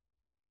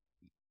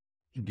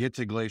 Get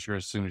to Glacier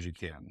as soon as you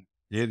can.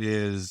 It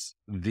is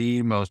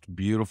the most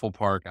beautiful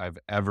park I've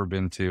ever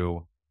been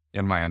to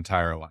in my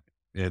entire life.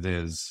 It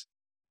is,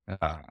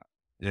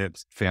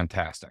 it's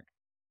fantastic.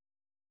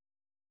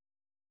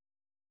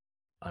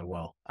 I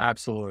will.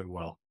 Absolutely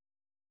will.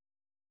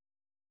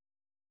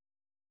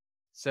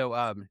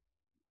 So,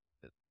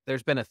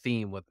 there's been a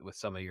theme with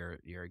some of your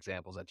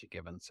examples that you've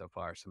given so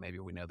far. So maybe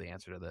we know the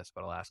answer to this,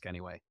 but I'll ask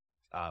anyway.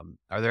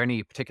 Are there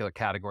any particular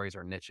categories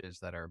or niches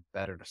that are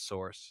better to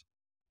source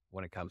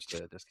when it comes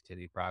to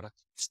discontinued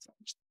products?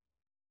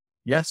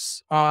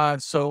 Yes.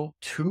 So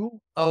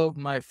two of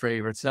my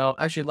favorites. Now,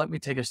 actually, let me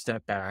take a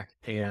step back,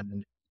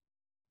 and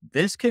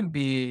this can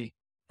be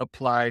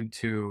applied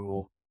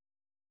to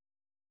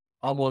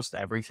almost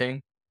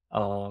everything.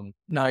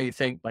 Now you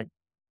think like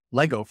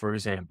Lego, for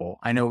example.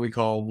 I know we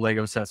call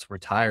Lego sets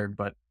retired,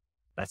 but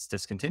that's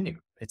discontinued.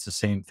 It's the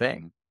same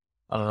thing.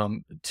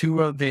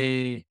 Two of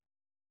the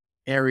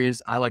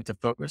areas I like to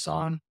focus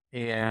on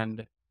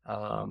and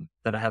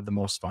that I have the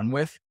most fun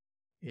with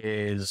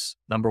is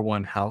number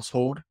one,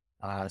 household.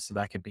 So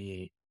that could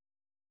be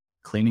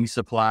cleaning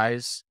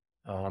supplies.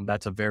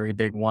 That's a very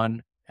big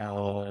one.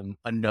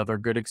 Another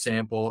good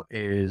example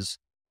is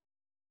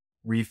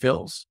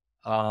refills.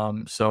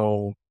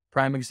 So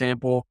prime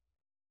example,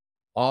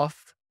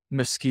 off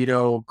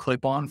mosquito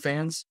clip-on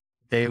fans.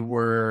 That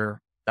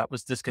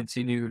was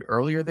discontinued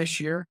earlier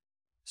this year.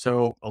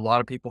 So a lot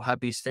of people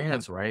have these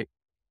fans, right?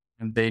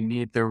 And they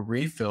need their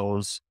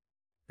refills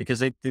because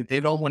they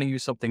don't want to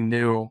use something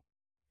new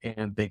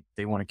and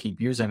they want to keep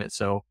using it.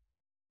 So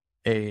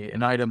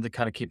an item to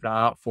kind of keep an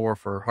eye out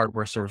for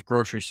hardware stores,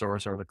 grocery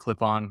stores are the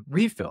clip-on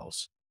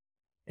refills.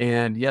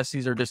 And yes,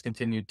 these are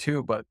discontinued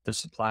too, but the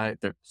supply,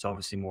 there's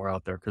obviously more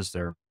out there because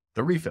they're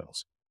the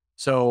refills.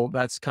 So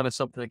that's kind of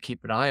something to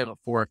keep an eye out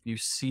for. If you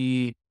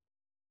see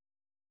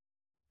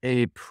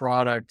a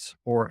product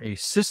or a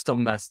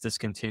system that's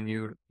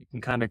discontinued, you can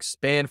kind of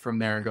expand from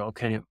there and go,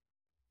 okay,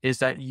 is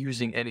that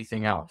using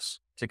anything else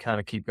to kind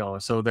of keep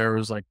going? So there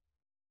was like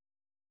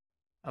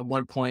at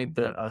one point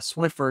the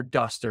Swiffer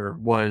duster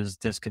was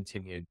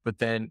discontinued, but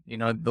then,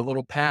 the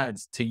little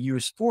pads to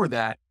use for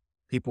that,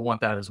 people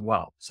want that as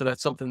well. So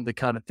that's something to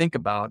kind of think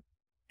about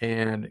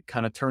and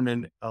kind of turn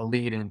in a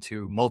lead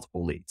into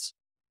multiple leads.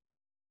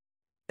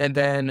 And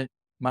then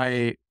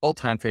my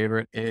all-time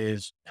favorite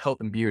is health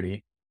and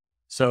beauty.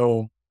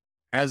 So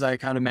as I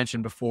kind of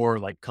mentioned before,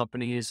 like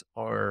companies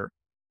are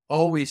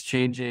always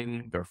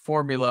changing their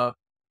formula.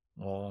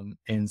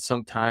 And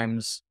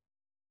sometimes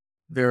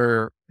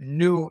their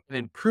new and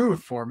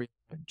improved formula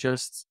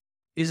just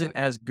isn't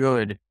as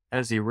good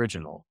as the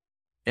original.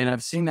 And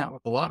I've seen that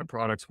with a lot of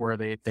products where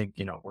they think,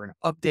 we're going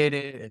to update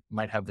it. It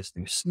might have this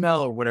new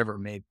smell or whatever it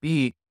may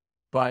be,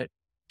 but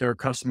their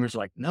customers are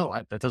like, no,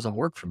 that doesn't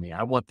work for me.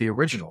 I want the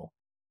original.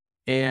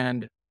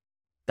 And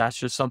that's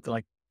just something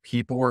like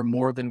people are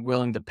more than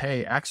willing to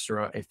pay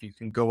extra if you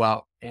can go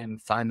out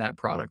and find that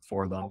product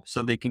for them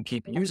so they can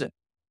keep using it.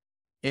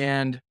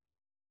 And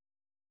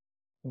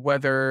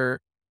whether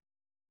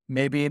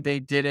maybe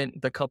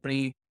the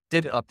company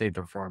didn't update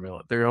their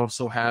formula. They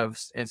also have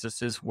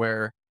instances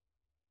where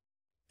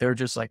they're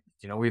just like,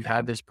 we've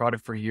had this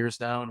product for years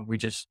now and we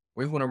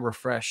want to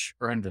refresh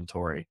our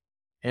inventory.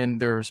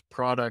 And there's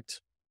product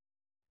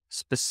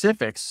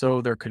specifics.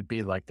 So there could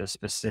be like the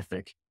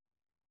specific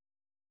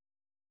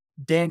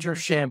dandruff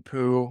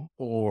shampoo,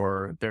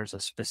 or there's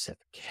a specific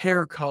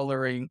hair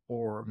coloring,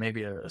 or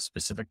maybe a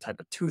specific type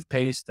of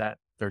toothpaste that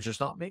they're just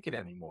not making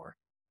anymore.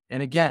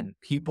 And again,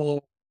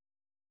 people,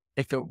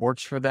 if it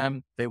works for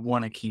them, they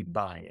want to keep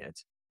buying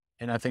it.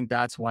 And I think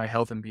that's why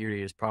health and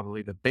beauty is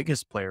probably the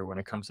biggest player when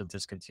it comes to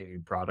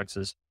discontinued products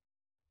is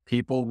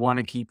people want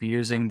to keep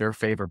using their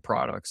favorite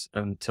products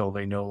until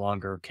they no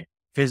longer can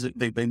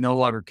they no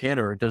longer can,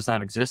 or it does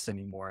not exist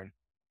anymore. And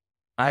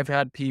I've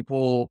had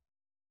people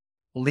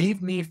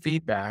leave me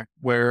feedback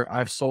where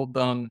I've sold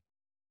them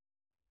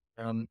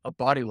a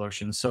body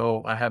lotion.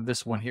 So I have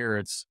this one here.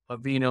 It's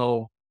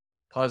Aveeno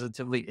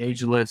Positively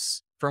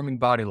Ageless Firming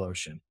Body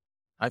Lotion.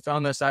 I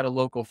found this at a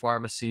local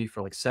pharmacy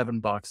for like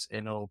 $7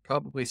 and it'll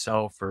probably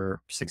sell for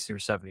 $60 or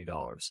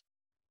 $70.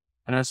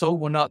 And I sold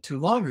one not too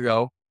long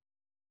ago.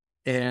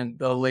 And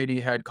the lady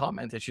had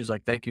commented, she was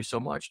like, thank you so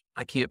much.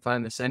 I can't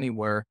find this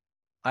anywhere.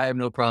 I have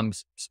no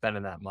problems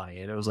spending that money.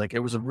 And it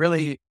was a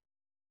really,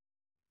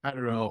 I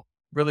don't know,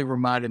 really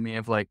reminded me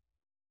of like,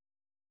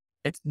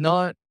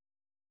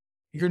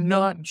 you're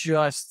not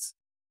just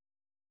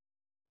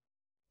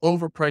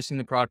overpricing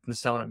the product and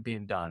selling it and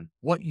being done.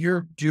 What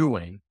you're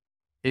doing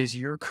is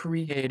you're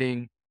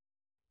creating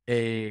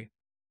a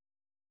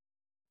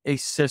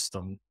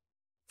system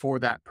for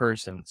that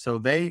person.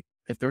 So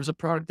if there's a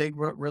product they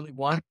really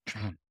want,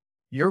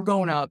 you're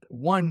going out,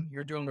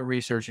 you're doing the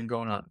research and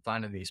going out and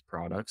finding these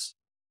products.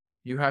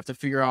 You have to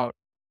figure out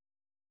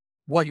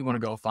what you want to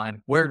go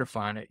find, where to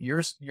find it.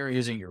 You're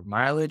using your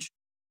mileage,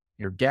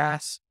 your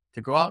gas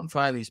to go out and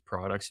find these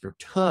products, your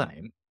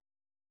time,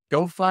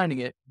 go finding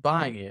it,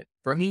 buying it,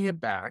 bringing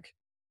it back,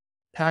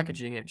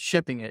 packaging it,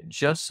 shipping it,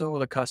 just so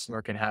the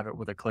customer can have it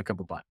with a click of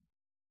a button.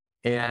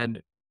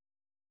 And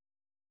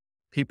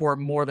people are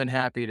more than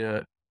happy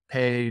to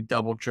pay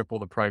double, triple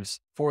the price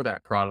for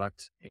that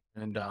product.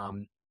 And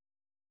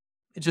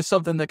it's just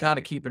something to kind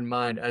of keep in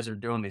mind as they're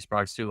doing these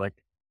products too. Like,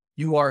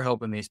 you are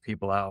helping these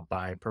people out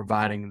by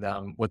providing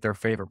them with their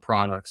favorite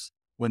products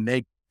when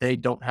they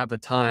don't have the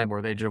time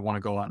or they just want to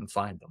go out and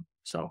find them.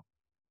 So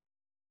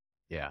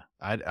Yeah.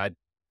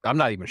 I'm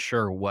not even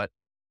sure what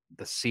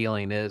the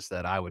ceiling is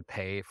that I would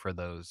pay for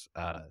those,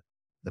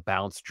 the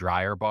bounce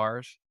dryer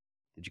bars.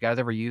 Did you guys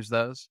ever use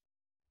those?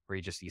 Where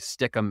you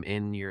stick them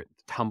in your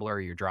tumbler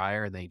or your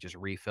dryer and then you just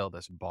refill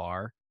this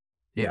bar.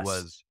 It yes,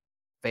 was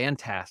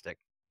fantastic.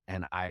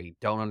 And I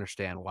don't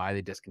understand why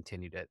they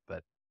discontinued it,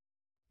 but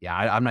yeah,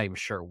 I'm not even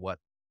sure what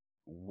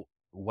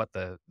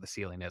the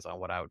ceiling is on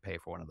what I would pay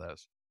for one of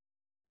those.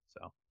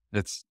 So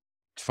It's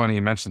funny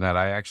you mentioned that.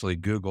 I actually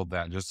Googled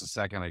that just a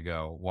second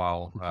ago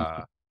while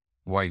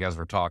you guys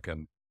were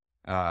talking.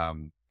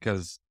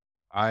 Cause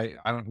I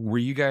don't, were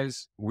you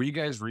guys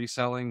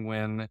reselling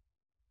when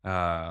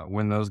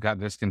those got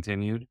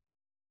discontinued?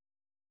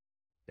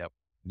 Yep.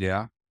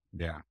 Yeah.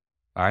 Yeah.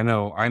 I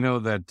know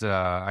that,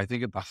 I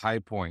think at the high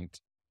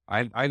point,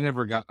 I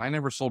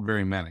never sold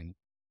very many.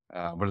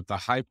 But at the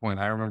high point,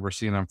 I remember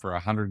seeing them for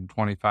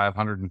 125,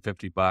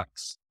 150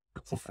 bucks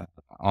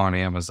on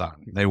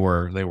Amazon. They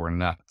were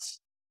nuts.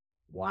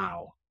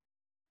 wow.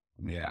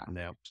 Yeah.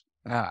 no,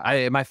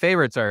 Ah, my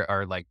favorites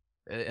are like,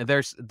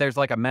 there's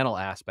like a mental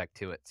aspect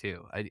to it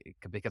too.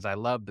 Because I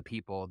love the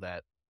people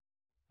that,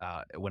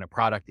 when a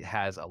product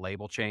has a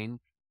label change,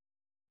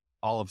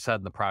 all of a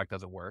sudden the product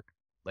doesn't work.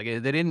 Like,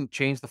 they didn't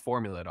change the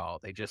formula at all.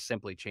 They just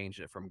simply changed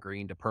it from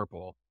green to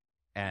purple.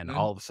 And Mhm.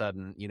 all of a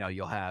sudden,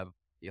 you'll have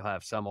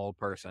some old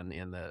person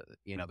in the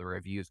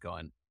reviews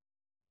going,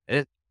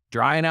 "It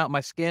drying out my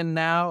skin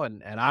now,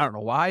 and I don't know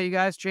why you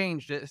guys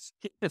changed it."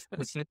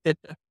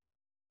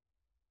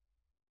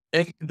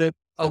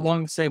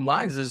 Along the same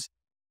lines is,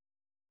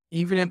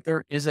 even if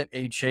there isn't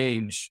a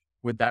change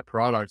with that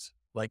product,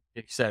 like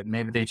you said,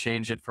 maybe they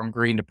changed it from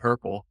green to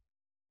purple,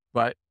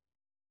 but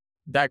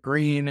that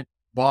green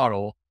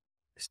bottle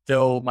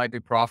still might be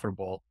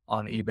profitable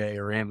on eBay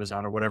or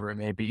Amazon or whatever it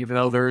may be, even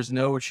though there is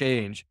no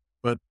change.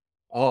 But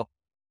oh,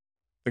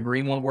 the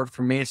green one worked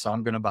for me, so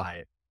I'm going to buy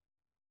it.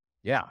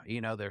 Yeah,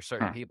 there's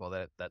certain huh. people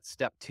that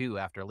step two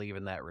after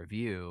leaving that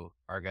review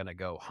are gonna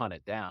go hunt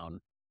it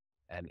down,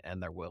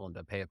 and they're willing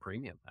to pay a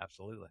premium.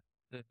 Absolutely.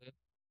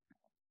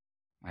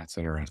 That's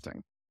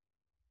interesting.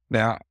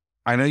 Now,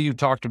 I know you've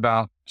talked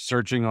about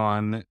searching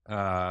on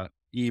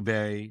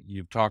eBay.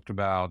 You've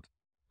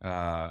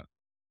uh,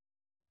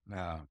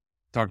 uh,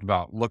 talked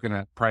about looking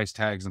at price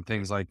tags and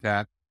things like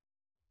that.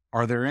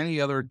 Are there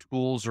any other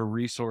tools or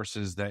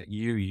resources that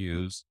you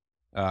use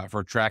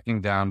for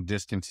tracking down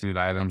discontinued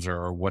items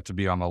or what to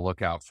be on the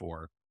lookout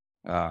for?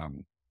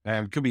 And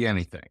it could be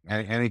anything,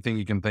 anything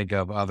you can think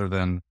of other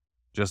than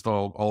just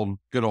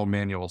good old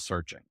manual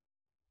searching.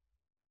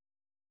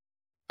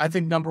 I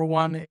think number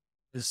one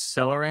is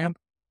Seller Amp.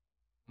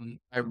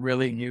 I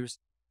really use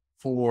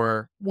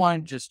for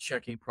one, just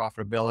checking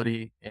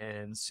profitability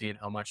and seeing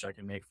how much I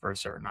can make for a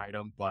certain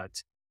item,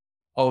 but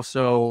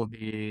also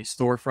the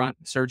storefront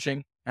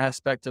searching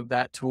aspect of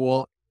that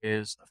tool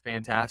is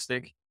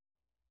fantastic.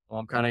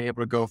 I'm kind of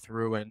able to go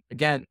through and,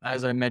 again,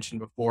 as I mentioned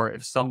before,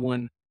 if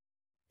someone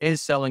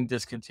is selling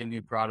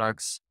discontinued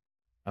products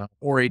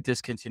or a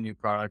discontinued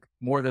product,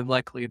 more than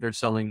likely they're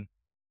selling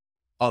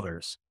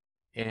others.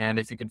 And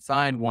if you can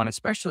find one,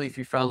 especially if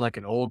you found like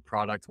an old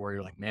product where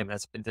you're like, man,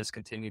 that's been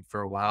discontinued for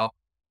a while,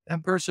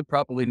 that person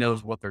probably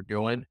knows what they're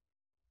doing.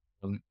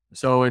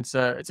 So it's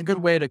a good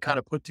way to kind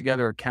of put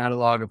together a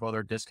catalog of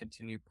other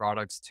discontinued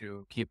products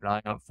to keep an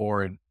eye out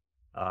for, and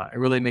it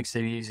really makes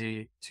it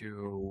easy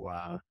to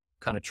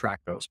kind of track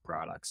those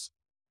products.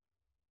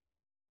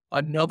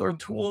 Another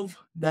tool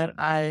that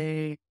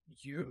I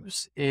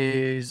use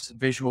is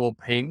Visual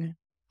Ping.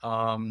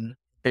 Um,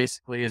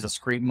 Basically, is a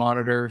screen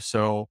monitor,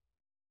 so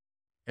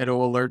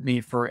it'll alert me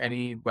for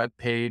any web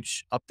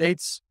page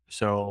updates.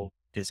 So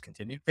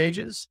discontinued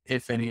pages,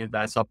 if any of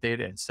that's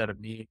updated, instead of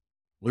me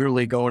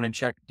literally going and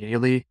check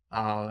daily,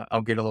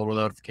 I'll get a little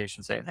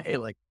notification saying, hey,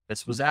 like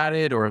this was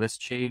added or this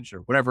changed or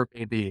whatever it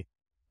may be.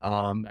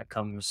 That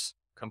comes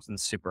in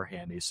super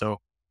handy. So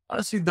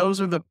honestly, those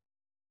are the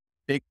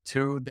big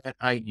two that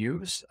I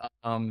use.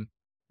 And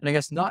I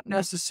guess not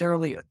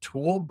necessarily a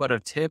tool, but a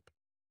tip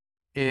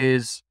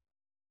is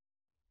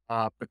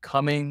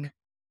becoming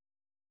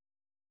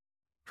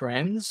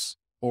friends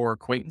or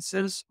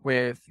acquaintances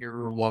with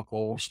your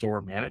local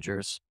store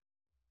managers.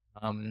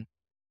 Um,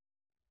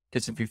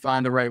 because if you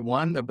find the right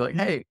one, they'll be like,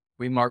 "Hey,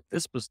 we marked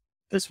this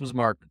was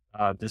marked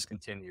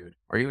discontinued.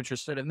 Are you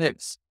interested in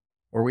this?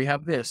 Or we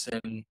have this."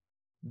 And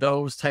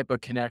those type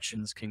of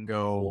connections can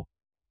go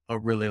a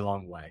really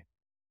long way.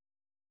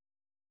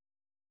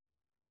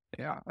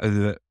 Yeah.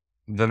 The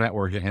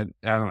networking,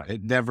 I don't know,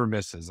 it never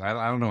misses. I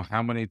don't know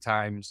how many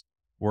times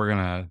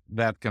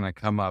that's gonna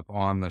come up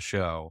on the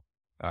show,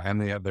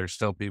 and there's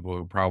still people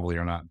who probably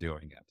are not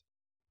doing it.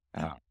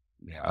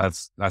 Yeah,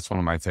 that's one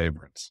of my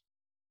favorites.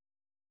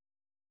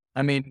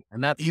 I mean,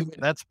 And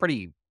that's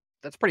pretty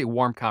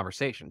warm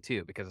conversation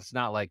too, because it's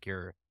not like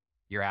you're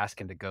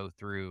asking to go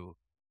through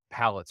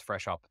pallets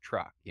fresh off the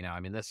truck. You know, I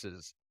mean, this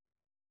is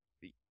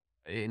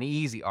an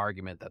easy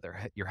argument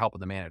that you're helping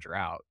the manager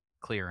out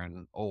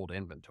clearing old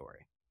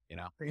inventory. You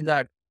know,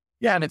 that,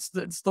 yeah, and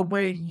it's the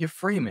way you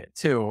frame it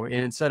too. And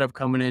instead of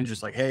coming in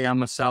just like, hey,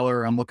 I'm a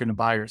seller, I'm looking to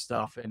buy your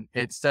stuff, and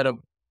instead of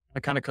I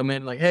kind of come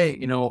in like, hey,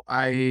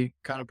 I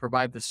kind of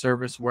provide the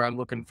service where I'm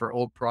looking for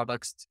old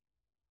products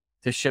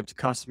to ship to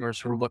customers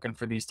who are looking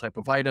for these type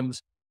of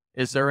items.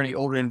 Is there any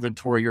old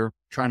inventory you're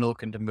trying to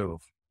look to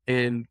move?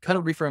 And kind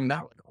of reframe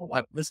that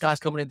like, oh, this guy's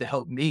coming in to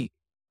help me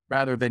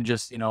rather than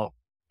just,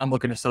 I'm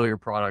looking to sell your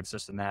products,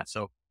 this and that.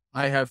 So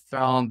I have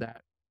found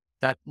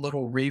that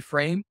little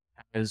reframe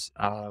has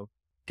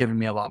given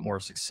me a lot more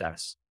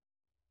success.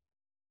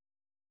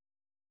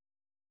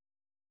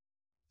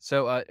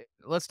 so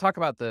let's talk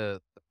about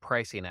the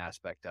pricing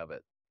aspect of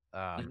it.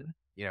 Mhm.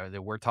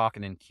 That we're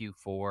talking in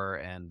Q4,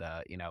 and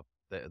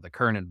the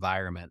current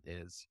environment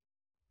is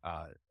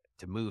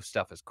to move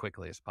stuff as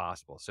quickly as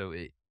possible. So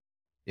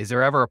is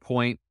there ever a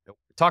point,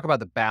 talk about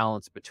the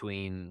balance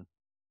between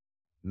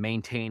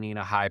maintaining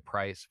a high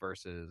price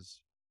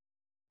versus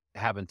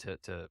having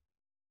to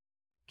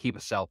keep a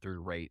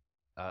sell-through rate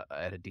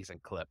at a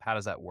decent clip? How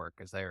does that work?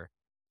 Is there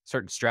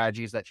certain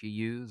strategies that you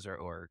use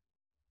or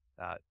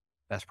uh,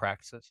 best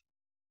practices?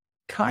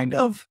 Kind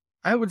of,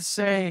 I would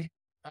say,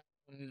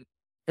 um,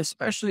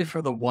 especially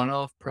for the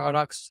one-off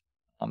products,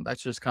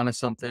 that's just kind of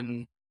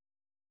something.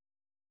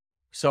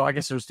 So I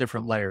guess there's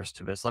different layers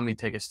to this. Let me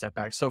take a step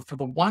back. So for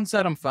the ones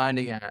that I'm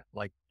finding at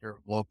like your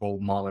local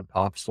mom and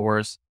pop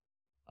stores,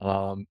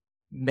 um,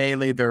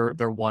 mainly they're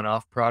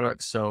one-off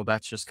products. So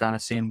that's just kind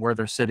of seeing where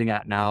they're sitting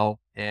at now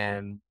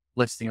and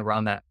listing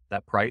around that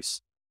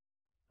price.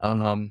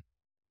 Um,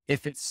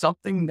 if it's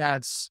something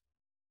that's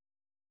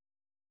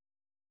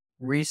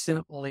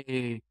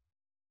recently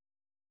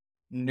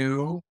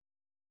new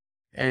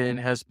and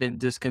has been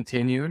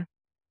discontinued,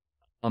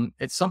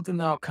 it's something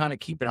that I'll kind of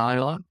keep an eye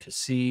on to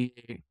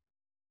see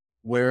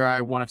where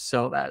I want to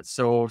sell that.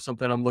 So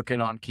something I'm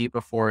looking on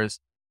Keepa for is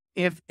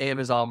if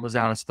Amazon was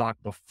out of stock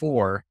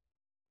before,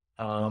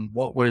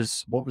 what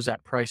was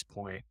that price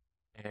point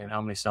and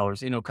how many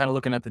sellers, kind of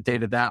looking at the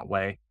data that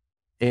way.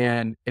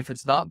 And if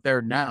it's not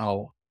there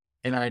now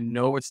and I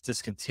know it's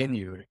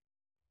discontinued,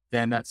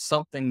 then that's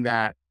something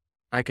that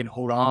I can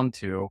hold on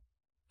to,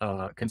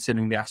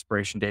 considering the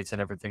expiration dates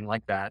and everything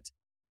like that.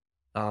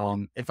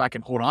 If I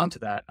can hold on to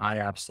that, I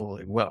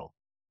absolutely will.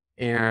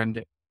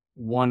 And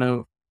one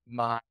of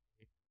my,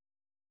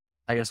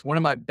 I guess one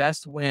of my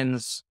best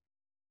wins,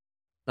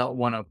 not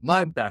one of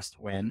my best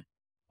win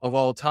of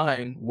all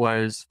time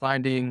was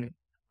finding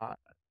uh,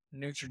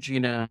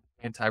 Neutrogena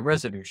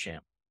anti-residue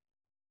shampoo.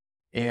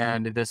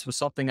 And this was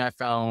something I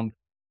found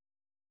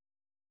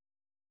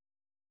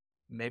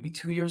maybe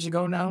 2 years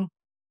ago now.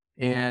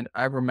 And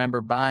I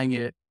remember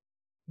buying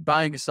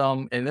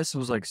some, and this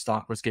was like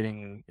stock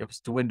it was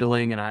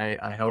dwindling, and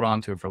I held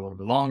on to it for a little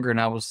bit longer,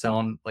 and I was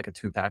selling like a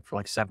 2-pack for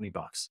like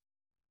 $70.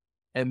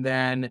 And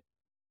then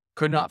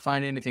could not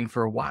find anything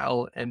for a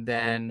while. And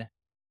then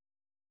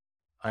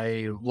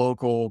a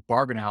local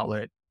bargain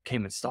outlet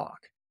came in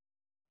stock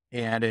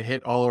and it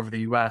hit all over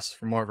the US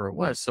from wherever it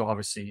was. So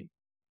obviously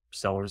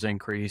sellers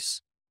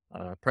increase,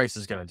 price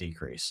is going to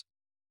decrease.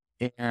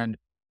 And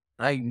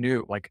I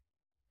knew like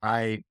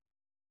I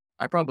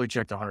probably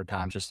checked 100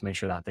 times just to make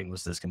sure that thing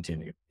was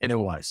discontinued, and it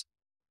was.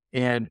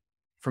 And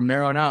from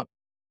there on out,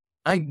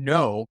 I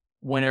know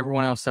when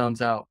everyone else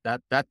sounds out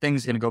that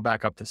thing's going to go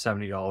back up to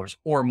 $70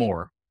 or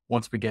more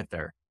once we get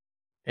there.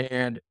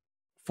 And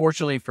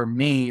fortunately for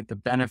me, the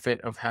benefit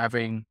of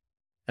having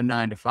a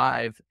 9 to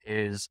 5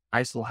 is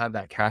I still have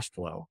that cash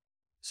flow.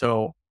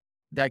 So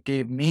that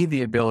gave me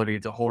the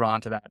ability to hold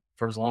on to that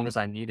for as long as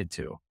I needed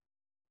to.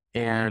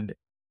 And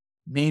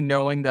me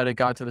knowing that it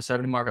got to the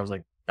 70 mark, I was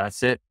like,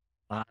 that's it.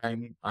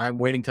 I'm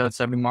waiting till that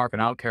 70 mark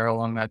and I don't care how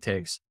long that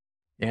takes.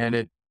 And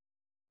it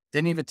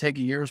didn't even take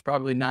a year. It was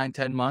probably 9,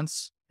 10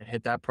 months and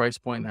hit that price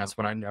point. And that's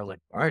when I was like,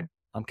 all right,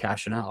 I'm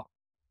cashing out.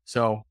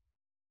 So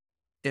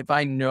if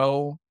I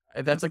know,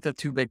 that's like the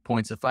two big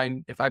points. If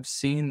I've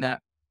seen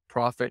that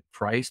profit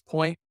price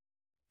point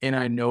and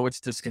I know it's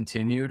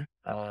discontinued,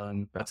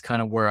 that's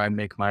kind of where I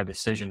make my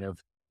decision of,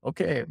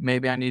 okay,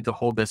 maybe I need to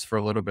hold this for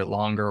a little bit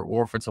longer,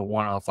 or if it's a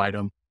one-off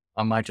item,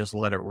 I might just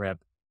let it rip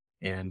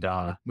and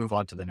move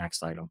on to the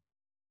next item.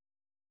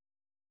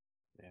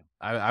 Yeah,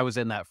 I was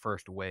in that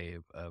first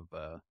wave of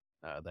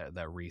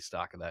that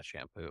restock of that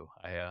shampoo.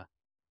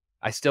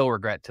 I still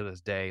regret to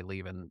this day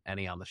leaving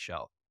any on the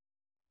shelf.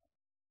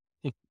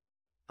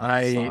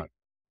 I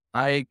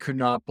I could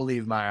not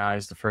believe my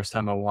eyes the first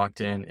time I walked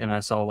in and I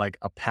saw like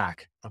a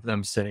pack of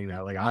them sitting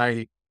there. Like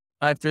I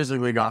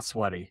physically got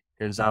sweaty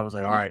because I was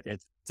like, all right,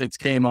 it's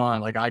game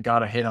on. Like I got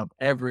to hit up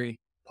every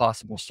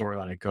possible store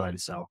that I could.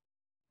 So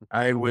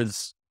I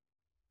was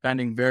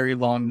spending very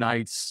long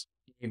nights,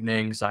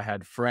 evenings. I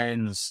had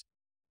friends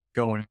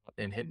going out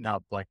and hitting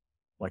up like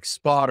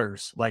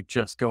spotters, like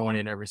just going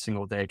in every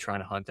single day, trying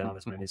to hunt down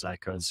as many as I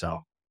could.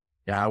 So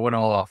yeah, I went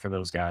all off for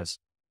those guys.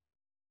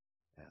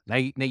 Now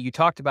you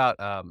talked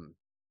about,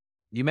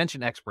 you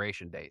mentioned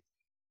expiration date.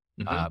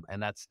 Mhm.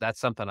 And that's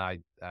something I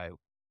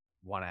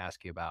want to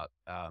ask you about,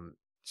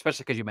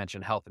 especially because you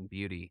mentioned health and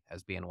beauty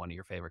as being one of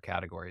your favorite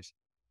categories.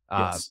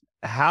 Uh, Yes.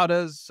 how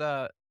does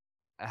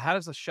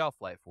the shelf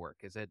life work?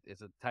 Is it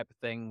the type of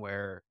thing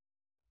where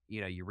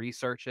you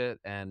research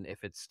it, and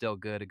if it's still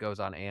good, it goes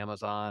on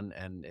Amazon,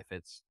 and if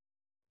it's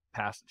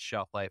past its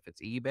shelf life,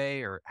 it's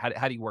eBay, or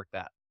how do you work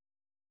that?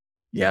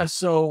 Yeah.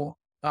 So,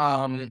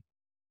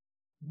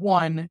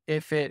 one,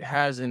 if it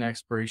has an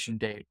expiration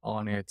date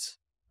on it,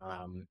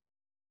 um,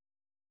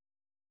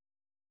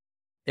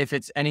 if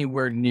it's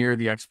anywhere near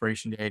the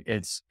expiration date,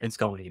 it's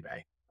going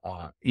eBay,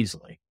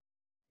 easily.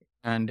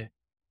 And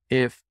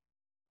if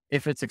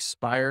it's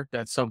expired,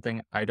 that's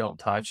something I don't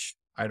touch.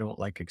 I don't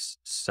like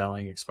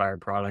selling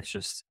expired products.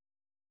 Just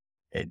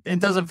it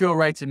doesn't feel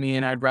right to me,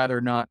 and I'd rather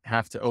not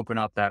have to open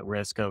up that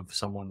risk of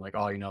someone like,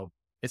 oh,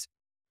 it's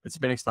it's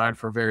been expired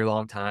for a very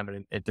long time,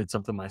 and it did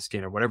something to my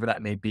skin or whatever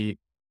that may be.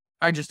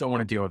 I just don't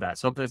want to deal with that.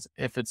 So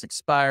if it's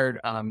expired,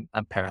 I'm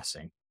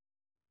passing.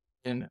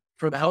 And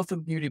for the health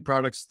and beauty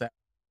products that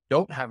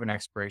don't have an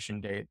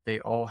expiration date, they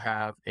all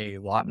have a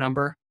lot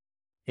number.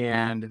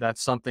 And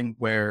that's something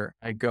where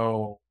I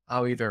can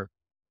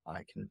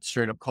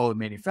straight up call the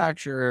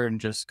manufacturer and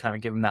just kind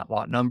of give them that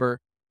lot number,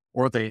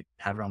 or they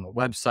have it on the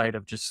website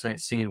of just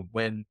seeing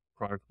when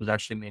product was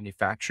actually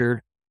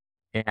manufactured.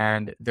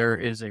 And there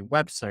is a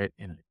website,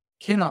 and I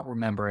cannot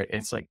remember it.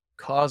 It's like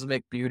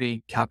Cosmic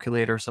Beauty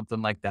Calculator or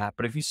something like that.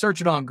 But if you search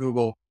it on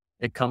Google,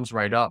 it comes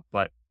right up.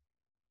 But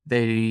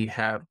they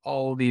have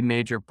all the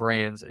major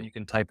brands, and you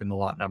can type in the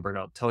lot number and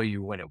it'll tell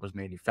you when it was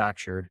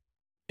manufactured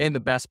and the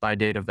best by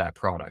date of that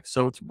product.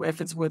 So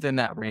if it's within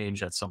that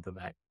range, that's something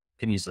that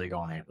can easily go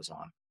on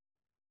Amazon.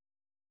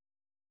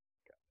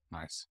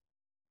 Nice.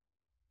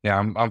 Yeah,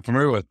 I'm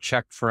familiar with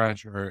Check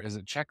Fresh, or is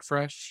it Check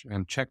Fresh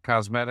and Check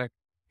Cosmetic?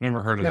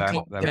 Never heard of that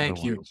other Thank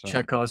one. you. So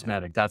Check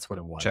Cosmetic. That's what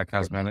it was. Check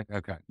Cosmetic.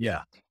 Okay.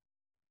 Yeah.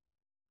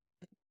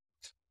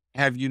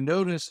 Have you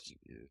noticed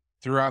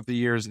throughout the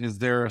years, is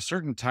there a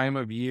certain time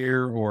of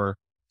year or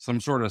some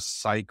sort of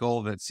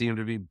cycle that seemed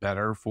to be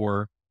better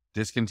for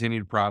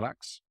discontinued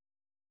products?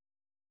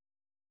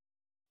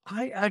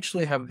 I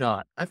actually have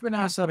not. I've been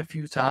asked that a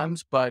few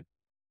times, but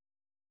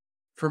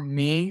for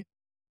me,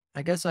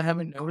 I guess I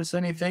haven't noticed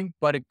anything,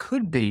 but it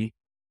could be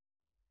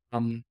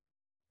um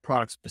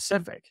product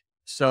specific.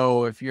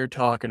 So if you're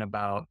talking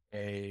about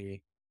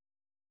a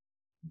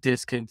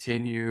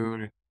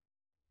discontinued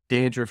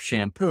dandruff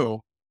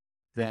shampoo,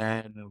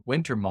 then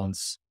winter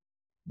months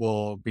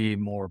will be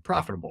more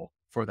profitable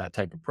for that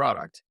type of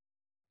product.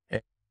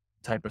 A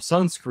type of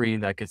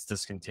sunscreen that gets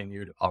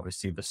discontinued,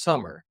 obviously the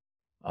summer.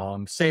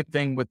 Same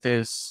thing with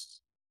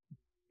this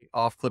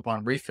off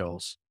clip-on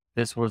refills.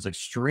 This was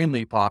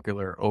extremely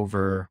popular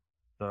over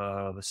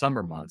the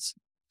summer months.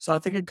 So I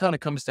think it kind of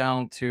comes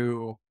down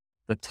to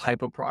the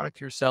type of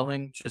product you're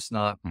selling, just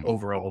not Hmm.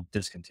 overall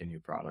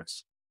discontinued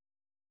products.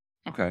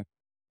 Okay.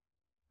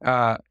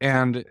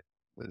 And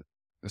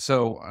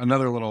so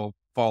another little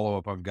follow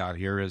up I've got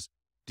here is,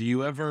 do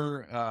you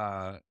ever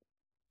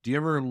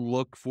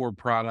look for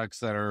products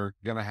that are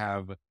going to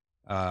have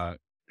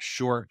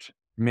short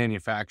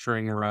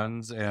manufacturing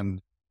runs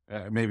and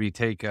maybe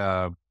take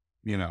a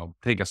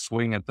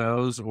swing at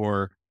those,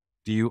 or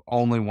do you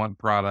only want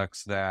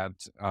products that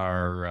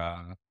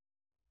are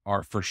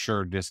for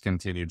sure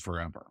discontinued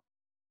forever?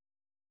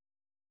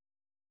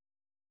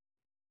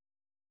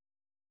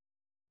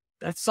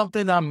 That's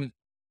something I'm,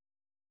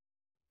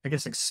 I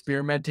guess,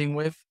 experimenting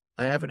with.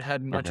 I haven't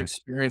had much Okay.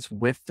 experience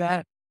with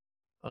that.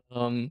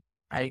 Um,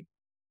 I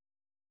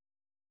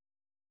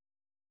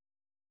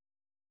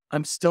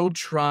I'm still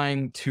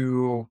trying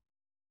to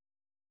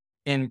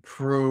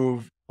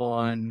improve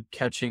on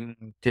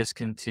catching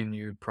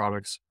discontinued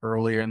products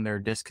earlier in their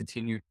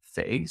discontinued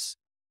phase.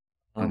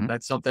 Hmm.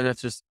 That's something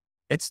that's just,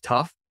 it's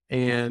tough.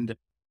 And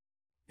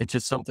it's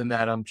just something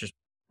that I'm just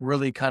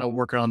really kind of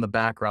working on the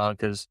background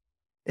because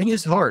it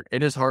is hard.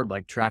 It is hard,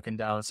 like tracking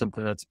down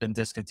something that's been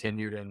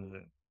discontinued,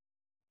 and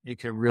you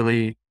can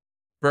really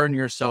burn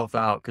yourself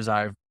out because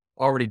I've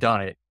already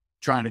done it,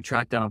 trying to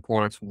track down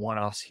products, one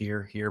offs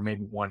here,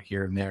 maybe one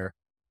here and there,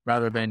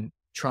 rather than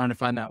trying to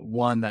find that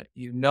one that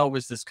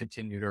was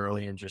discontinued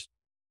early and just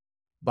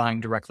buying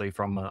directly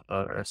from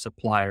a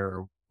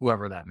supplier or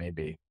whoever that may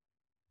be.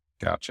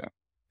 Gotcha.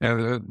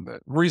 And the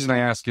reason I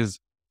ask is,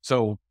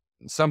 so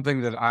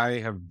something that I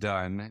have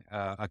done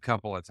a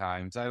couple of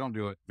times. I don't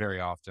do it very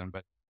often,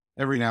 but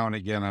every now and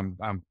again,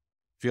 I'm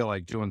feel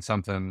like doing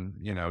something,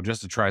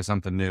 just to try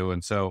something new.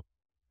 And so,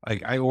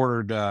 like, I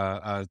ordered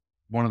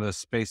one of the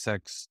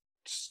SpaceX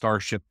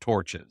Starship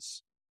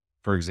torches,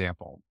 for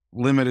example,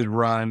 limited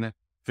run.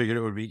 Figured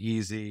it would be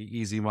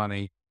easy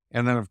money.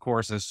 And then, of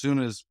course, as soon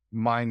as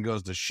mine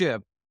goes to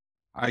ship,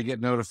 I get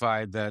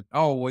notified that,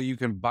 oh, well, you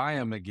can buy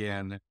them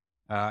again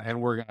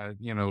and we're going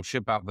to,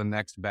 ship out the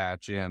next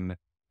batch in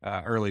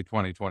early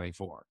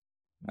 2024.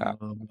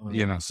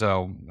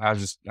 So I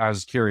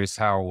was curious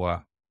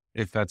how,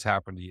 if that's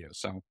happened to you.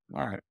 So,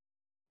 all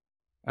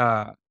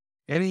right.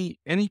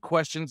 Any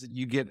questions that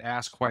you get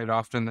asked quite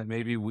often that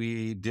maybe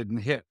we didn't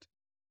hit?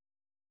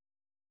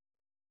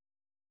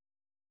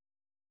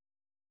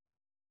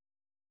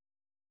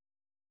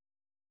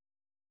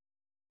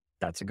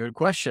 That's a good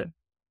question.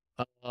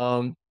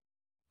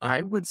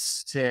 I would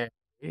say,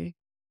 I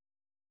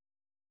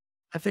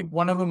think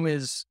one of them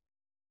is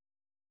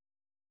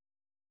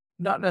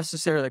not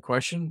necessarily a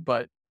question,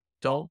 but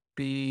don't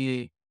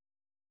be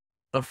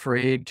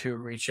afraid to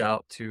reach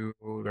out to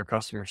their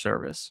customer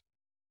service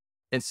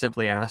and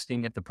simply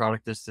asking if the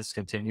product is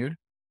discontinued.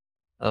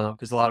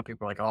 Because a lot of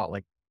people are like, oh,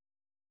 like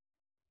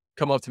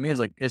come up to me is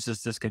like, is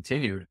this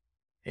discontinued?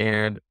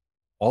 And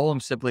all I'm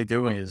simply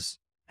doing is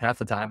half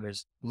the time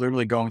is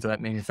literally going to that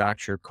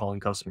manufacturer,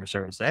 calling customer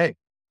service, say, hey,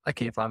 I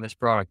can't find this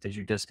product. Did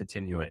you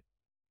discontinue it?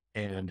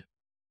 And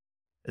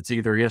it's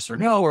either yes or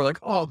no, or like,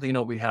 oh,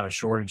 we had a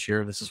shortage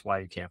here. This is why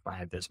you can't buy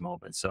it at this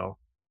moment. So,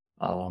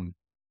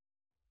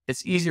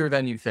 it's easier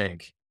than you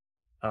think,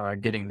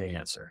 getting the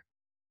answer.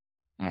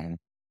 Mhm.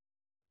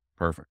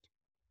 Perfect.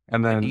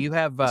 And Do then, you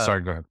have,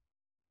 sorry, go ahead.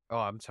 oh,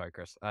 I'm sorry,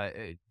 Chris.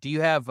 Do you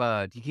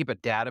keep a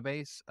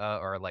database,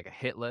 or like a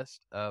hit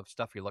list of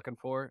stuff you're looking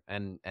for?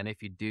 And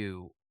if you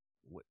do,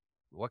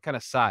 what kind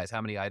of size,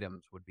 how many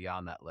items would be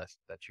on that list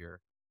that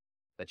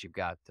you've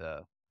got,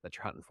 that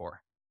you're hunting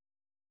for?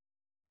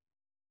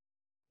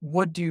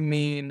 What do you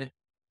mean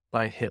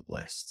by hit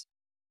list?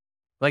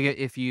 Like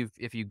if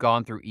you've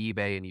gone through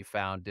eBay and you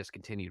found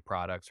discontinued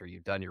products, or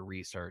you've done your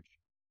research,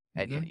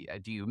 and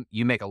Mhm. do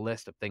you make a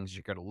list of things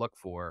you're going to look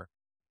for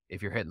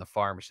if you're hitting the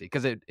pharmacy?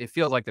 Because it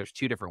feels like there's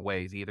two different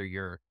ways. Either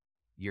you're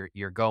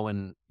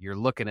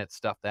looking at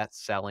stuff that's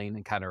selling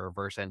and kind of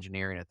reverse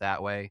engineering it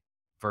that way, Yes.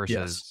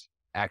 versus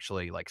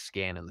actually like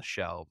scanning the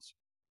shelves.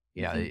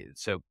 Mhm.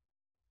 So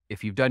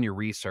if you've done your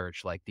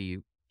research, like do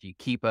you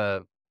keep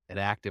an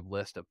active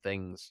list of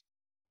things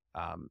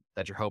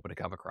that you're hoping to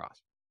come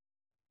across?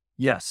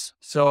 Yes.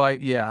 So I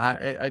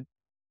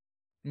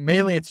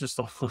mainly it's just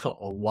a,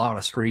 a lot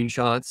of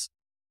screenshots,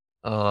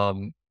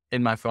 um,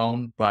 in my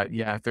phone. But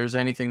yeah, if there's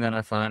anything that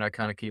I find, I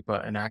kind of keep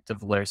an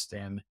active list.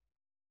 And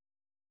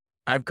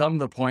I've come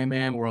to the point,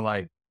 man, where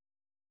like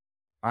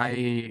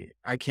I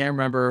can't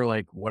remember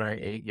like what I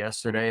ate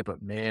yesterday,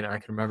 but man, I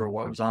can remember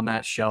what was on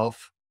that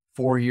shelf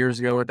 4 years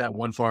ago at that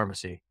one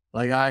pharmacy.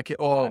 Like I can,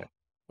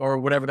 or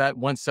whatever that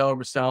one seller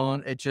was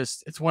selling.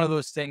 It's one of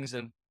those things.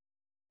 And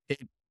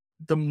it,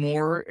 the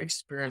more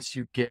experience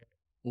you get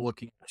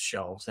looking at the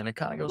shelves, and it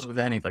kind of goes with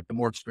any, like the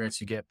more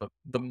experience you get, but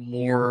the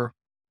more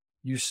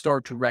you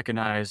start to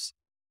recognize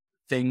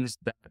things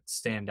that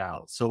stand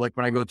out. So like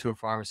when I go to a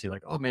pharmacy,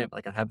 like, oh man,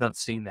 like I have not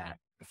seen that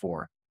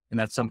before. And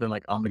that's something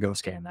like I'm gonna go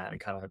scan that and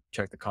kind of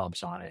check the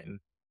comps on it.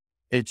 And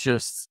it's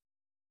just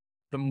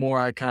the more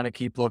I kind of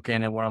keep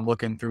looking, and when I'm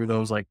looking through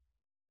those like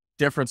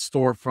different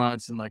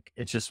storefronts, and like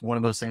it's just one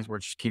of those things where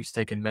it just keeps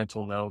taking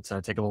mental notes. And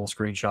I take a little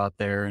screenshot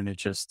there, and it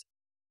just,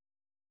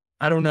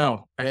 I don't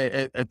know.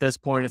 At this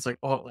point, it's like,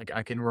 oh, like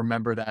I can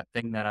remember that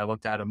thing that I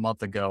looked at a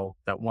month ago,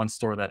 that one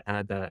store that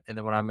had that. And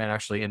then when I'm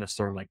actually in the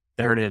store, I'm like,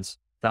 there it is,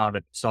 found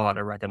it, saw it,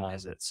 I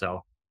recognize it.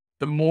 So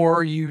the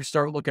more you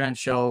start looking at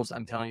shelves,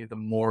 I'm telling you, the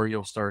more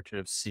you'll start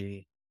to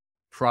see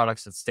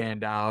products that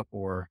stand out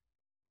or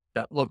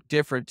that look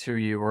different to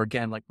you. Or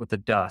again, like with the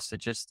dust,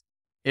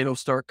 it'll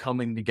start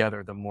coming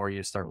together the more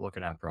you start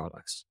looking at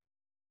products.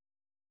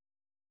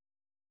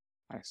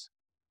 Nice.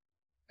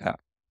 Yeah.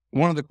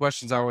 One of the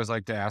questions I always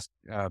like to ask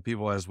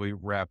people as we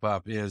wrap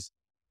up is,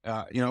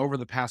 over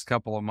the past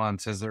couple of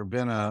months, has there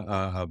been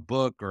a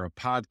book or a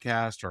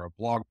podcast or a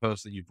blog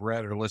post that you've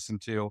read or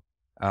listened to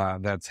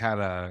that's had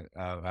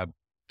a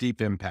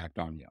deep impact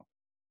on you?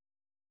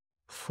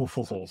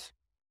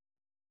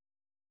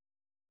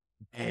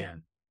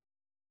 Man,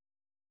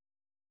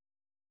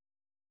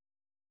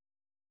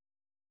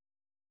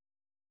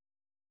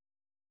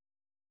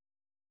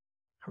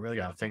 I really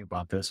got to think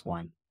about this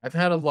one. I've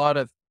had a lot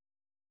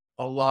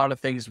of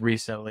things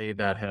recently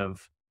that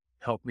have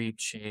helped me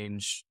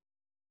change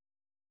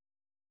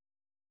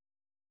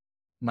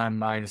my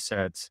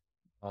mindset.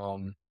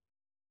 Um,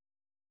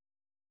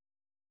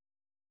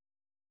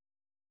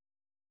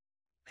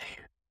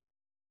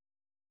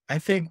 I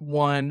think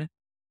one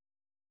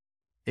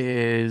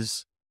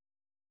is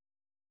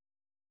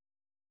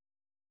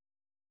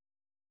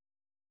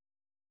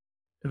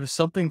it was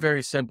something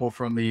very simple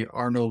from the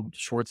Arnold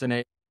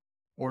Schwarzenegger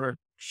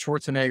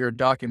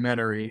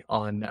documentary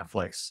on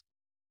Netflix.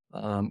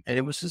 And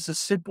it was just a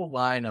simple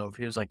line of,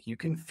 he was like, you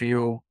can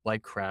feel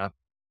like crap,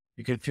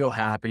 you can feel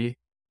happy,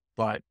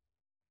 but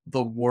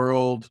the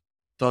world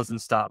doesn't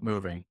stop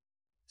moving.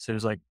 So it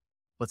was like,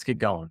 let's get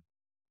going.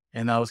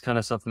 And that was kind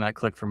of something that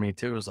clicked for me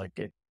too. It was like,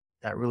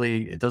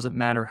 it doesn't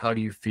matter how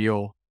you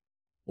feel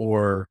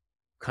or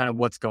kind of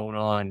what's going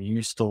on.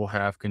 You still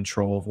have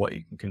control of what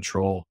you can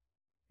control,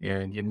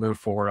 and you move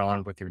forward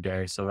on with your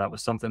day. So that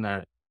was something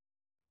that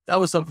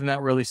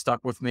really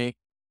stuck with me.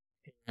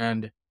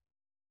 And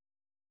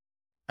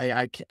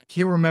I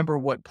can't remember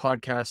what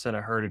podcast that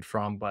I heard it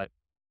from, but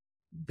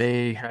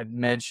they had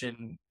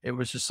mentioned it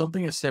was just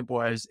something as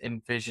simple as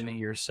envisioning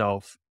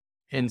yourself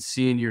and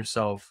seeing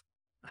yourself,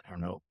 I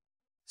don't know,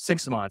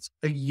 6 months,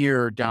 a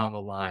year down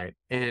the line,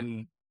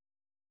 and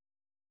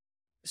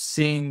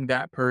seeing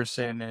that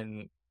person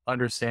and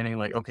understanding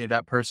like, okay,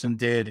 that person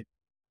did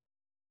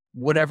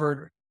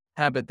whatever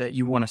habit that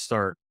you want to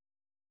start,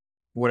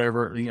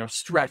 whatever,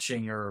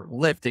 stretching or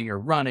lifting or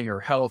running or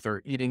health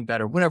or eating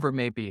better, whatever it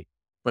may be.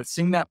 But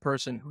seeing that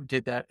person who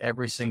did that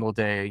every single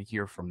day a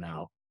year from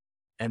now,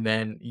 and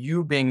then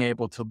you being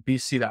able to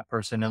see that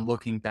person and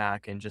looking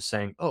back and just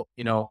saying, oh,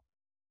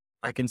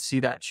 I can see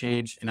that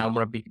change and I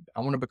want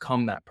to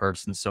become that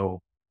person.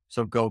 So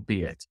go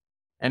be it.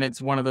 And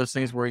it's one of those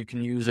things where you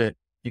can use it.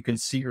 You can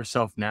see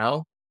yourself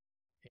now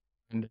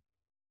and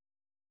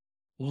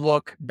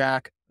look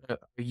back a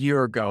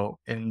year ago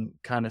and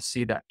kind of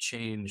see that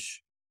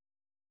change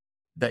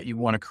that you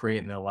want to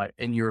create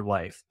in your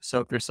life.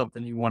 So if there's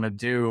something you want to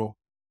do,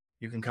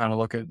 you can kind of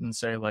look at it and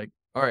say like,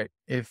 all right,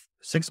 if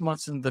 6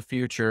 months in the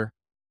future,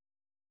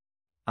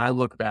 I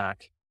look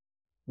back,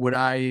 would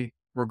I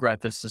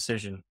regret this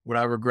decision? Would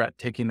I regret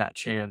taking that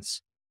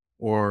chance?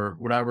 Or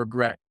would I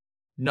regret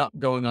not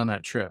going on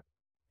that trip?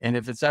 And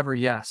if it's ever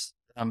yes,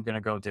 I'm going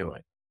to go do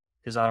it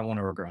because I don't want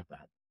to regret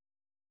that.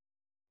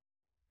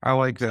 I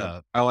like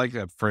that. I like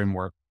that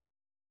framework.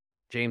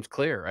 James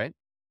Clear, right?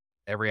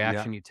 Every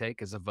action you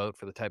take is a vote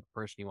for the type of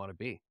person you want to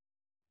be.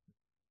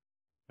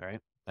 Right.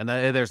 And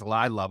there's a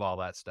lot, I love all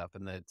that stuff.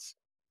 And it's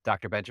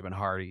Dr. Benjamin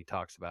Hardy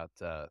talks about,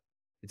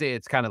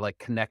 it's kind of like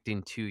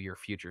connecting to your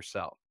future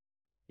self.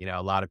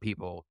 A lot of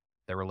people,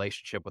 their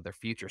relationship with their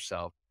future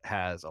self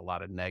has a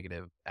lot of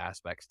negative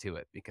aspects to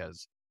it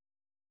because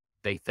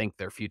they think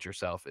their future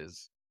self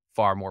is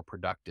far more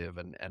productive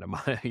and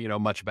a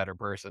much better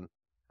person,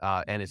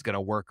 and is going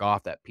to work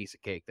off that piece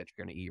of cake that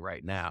you're going to eat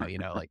right now.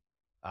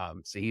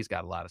 So he's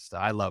got a lot of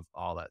stuff. I love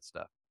all that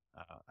stuff.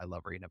 I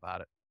love reading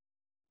about it.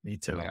 Me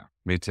too. Yeah,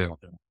 me too.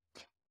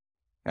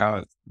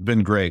 It's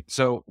been great.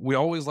 So we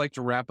always like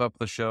to wrap up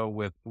the show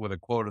with a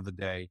quote of the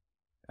day,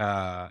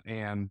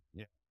 and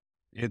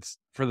it's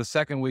for the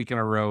second week in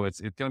a row.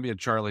 It's going to be a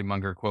Charlie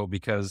Munger quote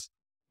because,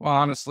 well,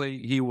 honestly,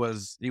 he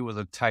was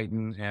a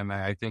titan, and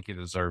I think he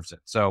deserves it.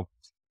 So,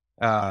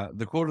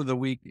 the quote of the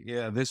week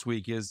this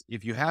week is: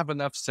 "If you have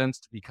enough sense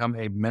to become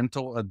a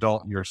mental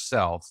adult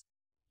yourself,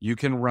 you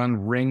can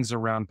run rings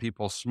around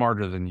people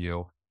smarter than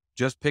you.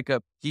 Just pick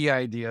up key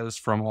ideas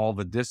from all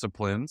the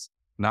disciplines,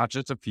 not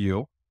just a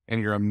few, and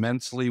you're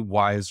immensely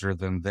wiser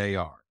than they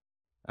are."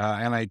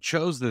 And I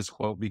chose this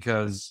quote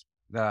because,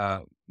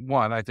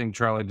 one, I think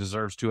Charlie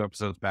deserves 2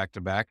 episodes back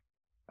to back.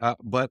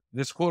 But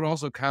this quote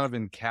also kind of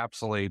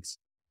encapsulates,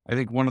 I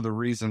think, one of the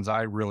reasons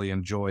I really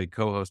enjoy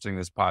co-hosting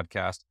this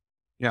podcast.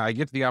 I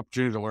get the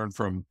opportunity to learn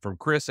from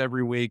Chris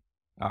every week.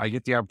 I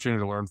get the opportunity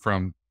to learn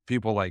from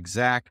people like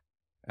Zach,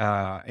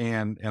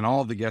 and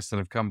all of the guests that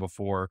have come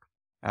before.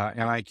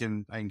 And I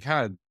can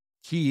kind of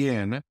key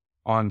in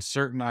on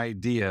certain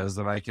ideas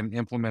that I can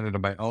implement into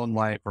my own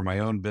life or my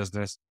own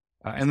business.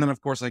 And then, of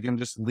course, I can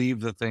just leave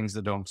the things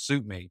that don't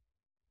suit me.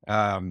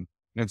 And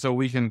so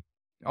we can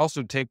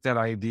also take that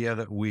idea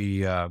that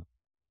we can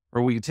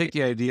take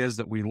the ideas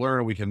that we learn,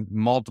 and we can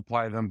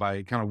multiply them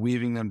by kind of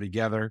weaving them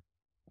together,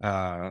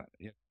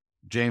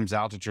 James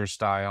Altucher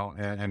style,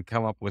 and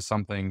come up with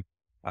something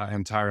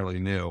entirely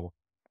new.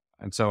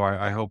 And so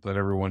I hope that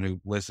everyone who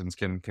listens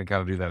can kind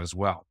of do that as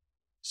well.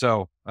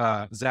 So,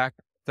 Zach,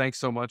 thanks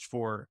so much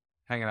for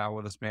hanging out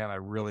with us, man. I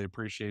really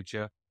appreciate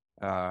you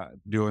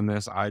doing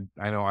this. I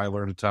know I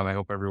learned a ton. I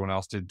hope everyone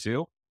else did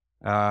too.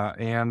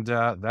 And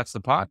that's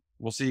the pod.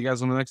 We'll see you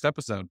guys on the next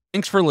episode.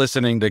 Thanks for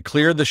listening to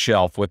Clear the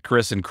Shelf with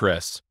Chris and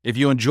Chris. If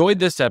you enjoyed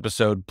this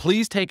episode,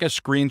 please take a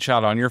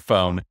screenshot on your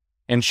phone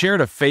and share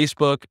to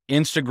Facebook,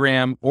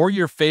 Instagram, or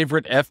your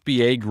favorite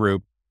FBA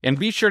group. And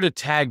be sure to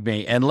tag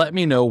me and let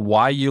me know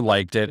why you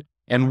liked it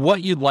and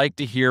what you'd like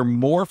to hear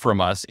more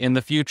from us in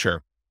the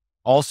future.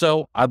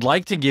 Also, I'd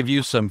like to give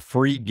you some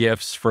free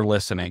gifts for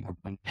listening.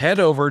 Head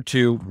over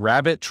to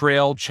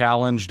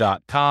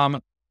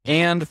rabbittrailchallenge.com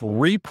and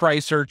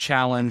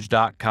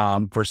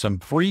repricerchallenge.com for some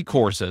free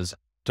courses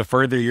to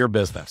further your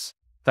business.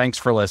 Thanks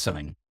for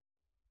listening.